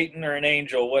Satan or an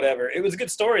angel, whatever, it was a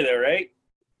good story, though, right?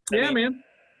 I mean, man.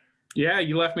 Yeah,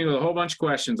 you left me with a whole bunch of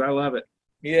questions. I love it.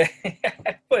 Yeah,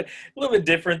 but a little bit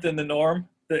different than the norm.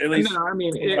 At least, no, I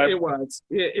mean, it was.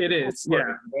 It is,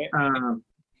 yeah.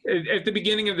 At the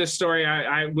beginning of this story,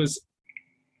 I was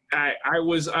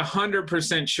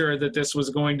 100% sure that this was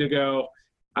going to go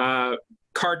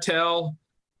cartel,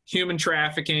 human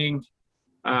trafficking.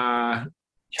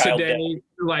 Today,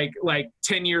 like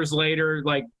 10 years later,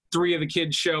 like 3 of the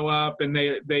kids show up and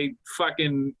they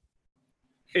fucking.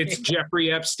 It's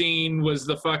Jeffrey Epstein was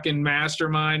the fucking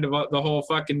mastermind of the whole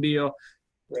fucking deal.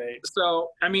 Right. So,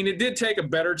 I mean, it did take a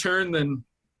better turn than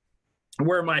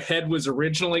where my head was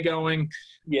originally going.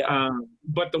 Yeah.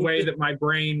 But the way that my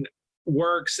brain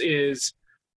works is,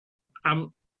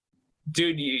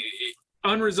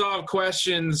 unresolved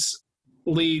questions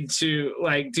lead to,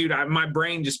 like, dude, my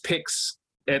brain just picks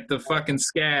at the fucking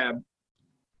scab.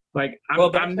 Like,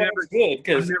 I'm never good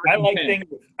because I like things.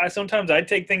 Sometimes I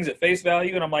take things at face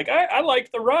value, and I'm like, I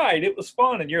liked the ride. It was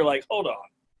fun, and you're like, hold on,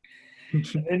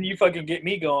 and you fucking get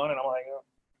me going, and I'm like, oh.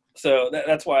 So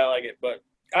that's why I like it. But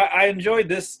I enjoyed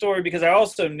this story because I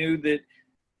also knew that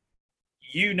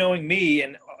you, knowing me,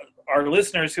 and our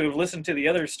listeners who have listened to the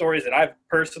other stories that I've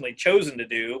personally chosen to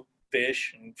do,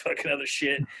 fish and fucking other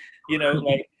shit, you know,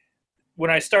 like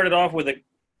when I started off with a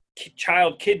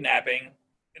child kidnapping.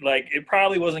 Like, it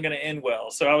probably wasn't going to end well.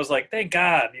 So I was like, thank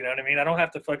God, you know what I mean? I don't have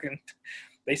to fucking,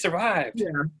 they survived. Yeah.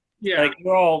 Yeah. Like,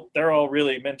 they're all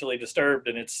really mentally disturbed,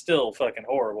 and it's still fucking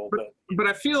horrible. But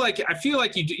I feel like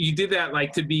you did that,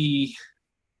 like, to be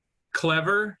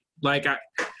clever. Like,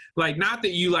 not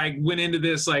that you, like, went into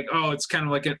this, like, oh, it's kind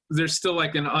of like there's still,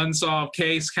 like, an unsolved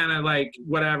case, kind of like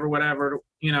whatever,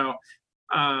 you know.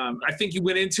 I think you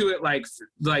went into it like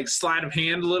sleight of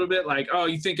hand a little bit, like, oh,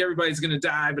 you think everybody's gonna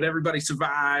die, but everybody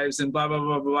survives, and blah blah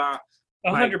blah blah.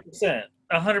 100%,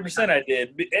 100%, I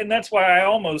did, and that's why I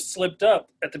almost slipped up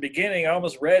at the beginning. I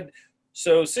almost read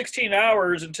 16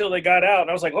 hours until they got out, and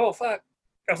I was like, oh fuck!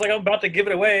 I was like, I'm about to give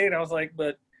it away, and I was like,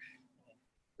 but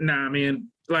nah, man,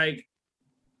 like,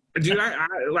 dude,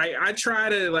 I try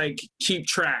to, like, keep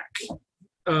track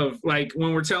of, like,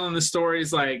 when we're telling the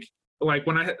stories, like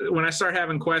when I start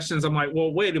having questions, I'm like,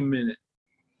 well, wait a minute.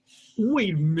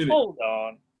 Hold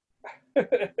on.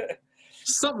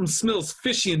 Something smells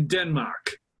fishy in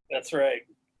Denmark. That's right.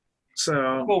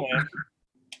 So cool, man.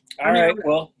 All right.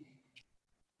 Well,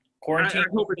 quarantine.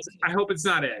 I hope it's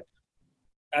not Ed.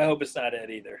 I hope it's not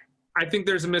Ed either. I think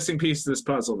there's a missing piece to this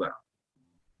puzzle, though.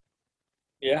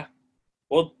 Yeah.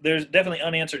 Well, there's definitely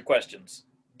unanswered questions.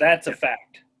 That's a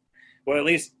fact. Well, at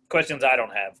least questions I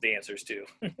don't have the answers to.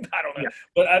 I don't know. Yeah.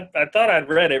 But I thought I'd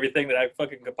read everything that I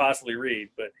fucking could possibly read.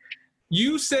 But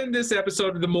you send this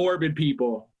episode to the morbid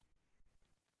people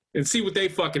and see what they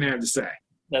fucking have to say.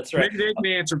 That's right. Maybe they can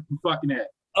answer fucking Ed.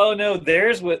 Oh, no.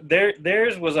 Theirs was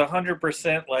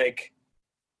 100% like,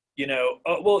 you know,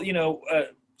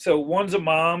 so one's a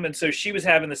mom, and so she was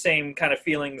having the same kind of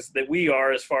feelings that we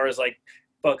are, as far as like,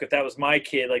 fuck, if that was my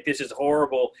kid, like this is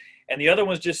horrible. And the other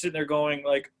one's just sitting there going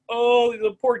like, oh,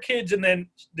 the poor kids, and then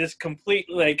this complete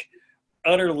like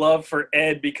utter love for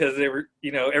Ed because they were,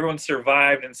 everyone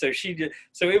survived, and so she just,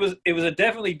 so it was a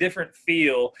definitely different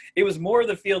feel. It was more of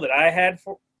the feel that I had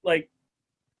for like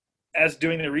as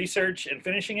doing the research and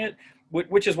finishing it,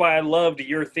 which is why I loved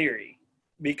your theory,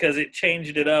 because it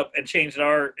changed it up and changed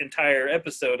our entire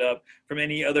episode up from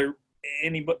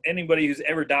anybody who's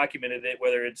ever documented it,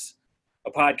 whether it's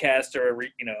a podcast or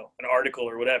an article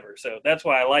or whatever. So that's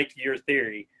why I liked your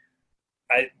theory.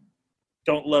 I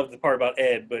don't love the part about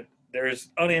Ed, but there's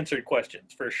unanswered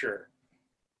questions for sure.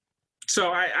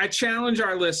 So I challenge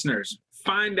our listeners,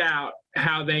 find out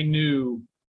how they knew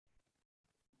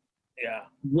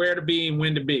where to be and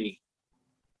when to be.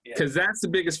 Because that's the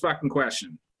biggest fucking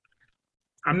question.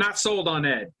 I'm not sold on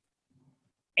Ed.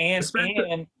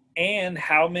 And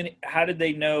how did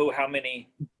they know how many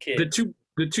kids?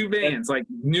 The two bands they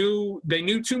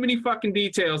knew too many fucking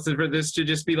details for this to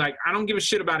just be like, I don't give a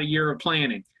shit about a year of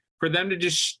planning. For them to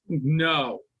just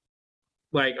know,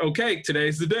 like, okay,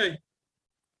 today's the day.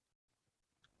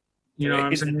 You know what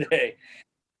I'm saying? Day.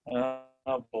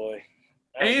 Oh boy.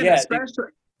 And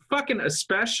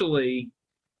especially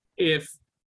if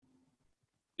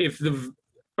the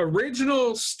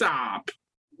original stop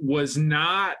was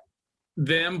not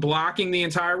them blocking the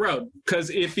entire road. Because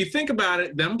if you think about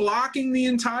it, them blocking the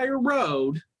entire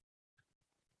road,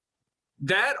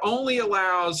 that only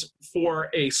allows for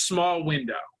a small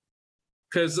window.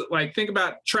 Because, like, think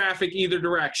about traffic either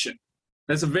direction.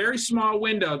 That's a very small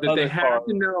window that they have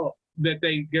to know that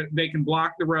they can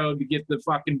block the road to get the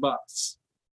fucking bus.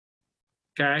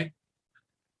 Okay?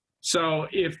 So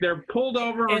if they're pulled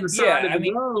over on the side of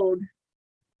the road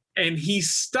and he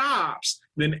stops,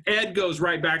 then Ed goes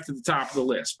right back to the top of the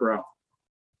list, bro.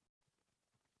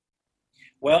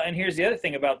 Well, and here's the other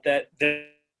thing about that.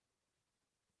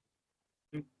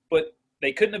 But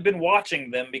they couldn't have been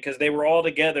watching them because they were all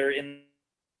together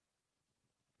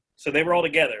So they were all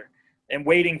together and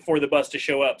waiting for the bus to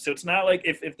show up. So it's not like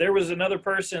if there was another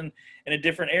person in a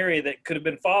different area that could have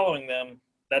been following them,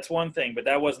 that's one thing, but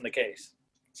that wasn't the case.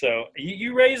 So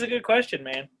you raise a good question,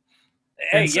 man.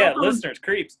 Hey, listeners,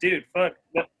 creeps, dude, fuck.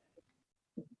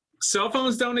 Cell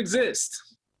phones don't exist.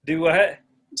 Do what?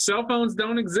 Cell phones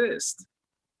don't exist.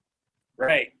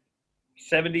 Right.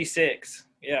 76.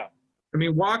 Yeah. I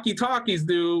mean, walkie-talkies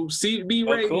do, CB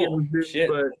radios cool. do, Shit.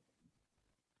 But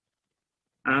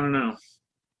I don't know.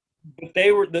 But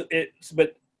they were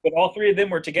but all three of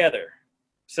them were together.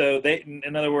 So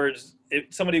in other words,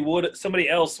 if somebody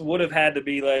else would have had to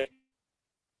be like,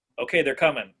 okay, they're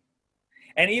coming.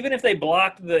 And even if they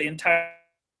blocked the entire,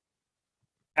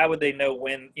 how would they know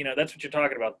when? That's what you're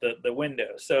talking about, the window.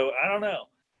 So I don't know.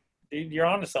 Dude, you're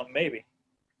onto something, maybe.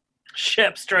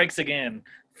 Shep strikes again.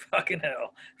 Fucking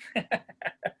hell.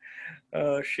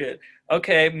 Oh shit.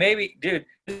 Okay, maybe, dude.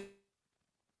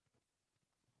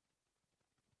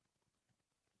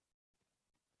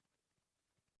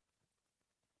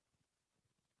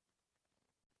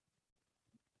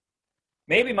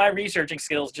 Maybe my researching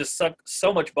skills just suck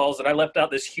so much balls that I left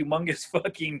out this humongous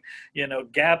fucking,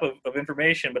 gap of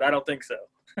information, but I don't think so.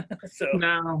 So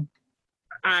no,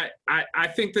 I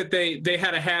think that they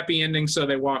had a happy ending, so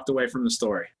they walked away from the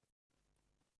story.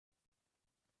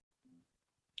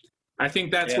 I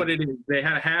think that's what it is. They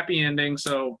had a happy ending,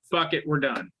 so fuck it, we're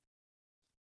done.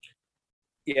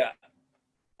 Yeah.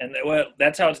 And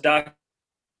that's how it's documented,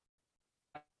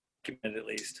 at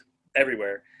least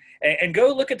everywhere. And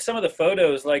go look at some of the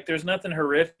photos. Like, there's nothing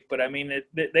horrific, but I mean,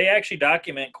 they actually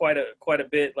document quite a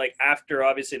bit. Like, after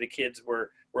obviously the kids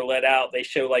were let out, they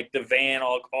show like the van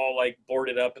all like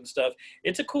boarded up and stuff.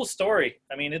 It's a cool story.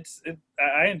 I mean,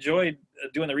 I enjoyed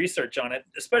doing the research on it,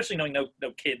 especially knowing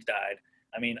no kids died.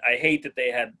 I mean, I hate that they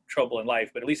had trouble in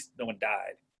life, but at least no one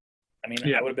died. I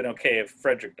mean, I would have been okay if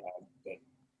Frederick died, but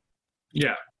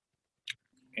yeah.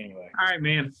 Anyway. All right,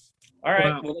 man. All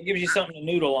right. Well, it gives you something to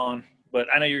noodle on. But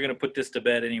I know you're going to put this to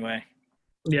bed anyway.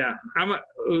 Yeah,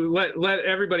 let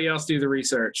everybody else do the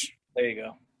research. There you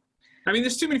go. I mean,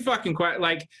 there's too many fucking questions.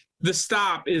 Like, the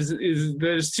stop is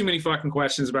there's too many fucking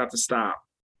questions about the stop,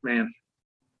 man.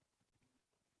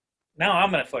 Now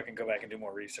I'm going to fucking go back and do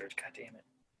more research. God damn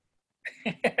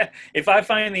it. If I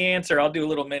find the answer, I'll do a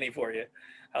little mini for you.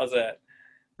 How's that?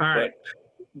 All right.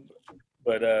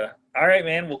 But all right,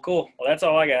 man. Well, cool. Well, that's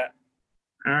all I got.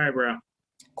 All right, bro.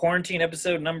 Quarantine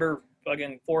episode number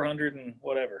fucking 400 and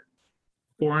whatever.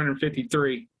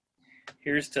 453.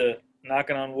 Here's to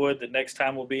knocking on wood that next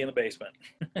time we'll be in the basement.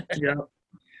 Yeah.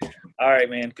 All right,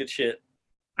 man. Good shit.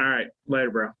 All right.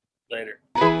 Later, bro. Later.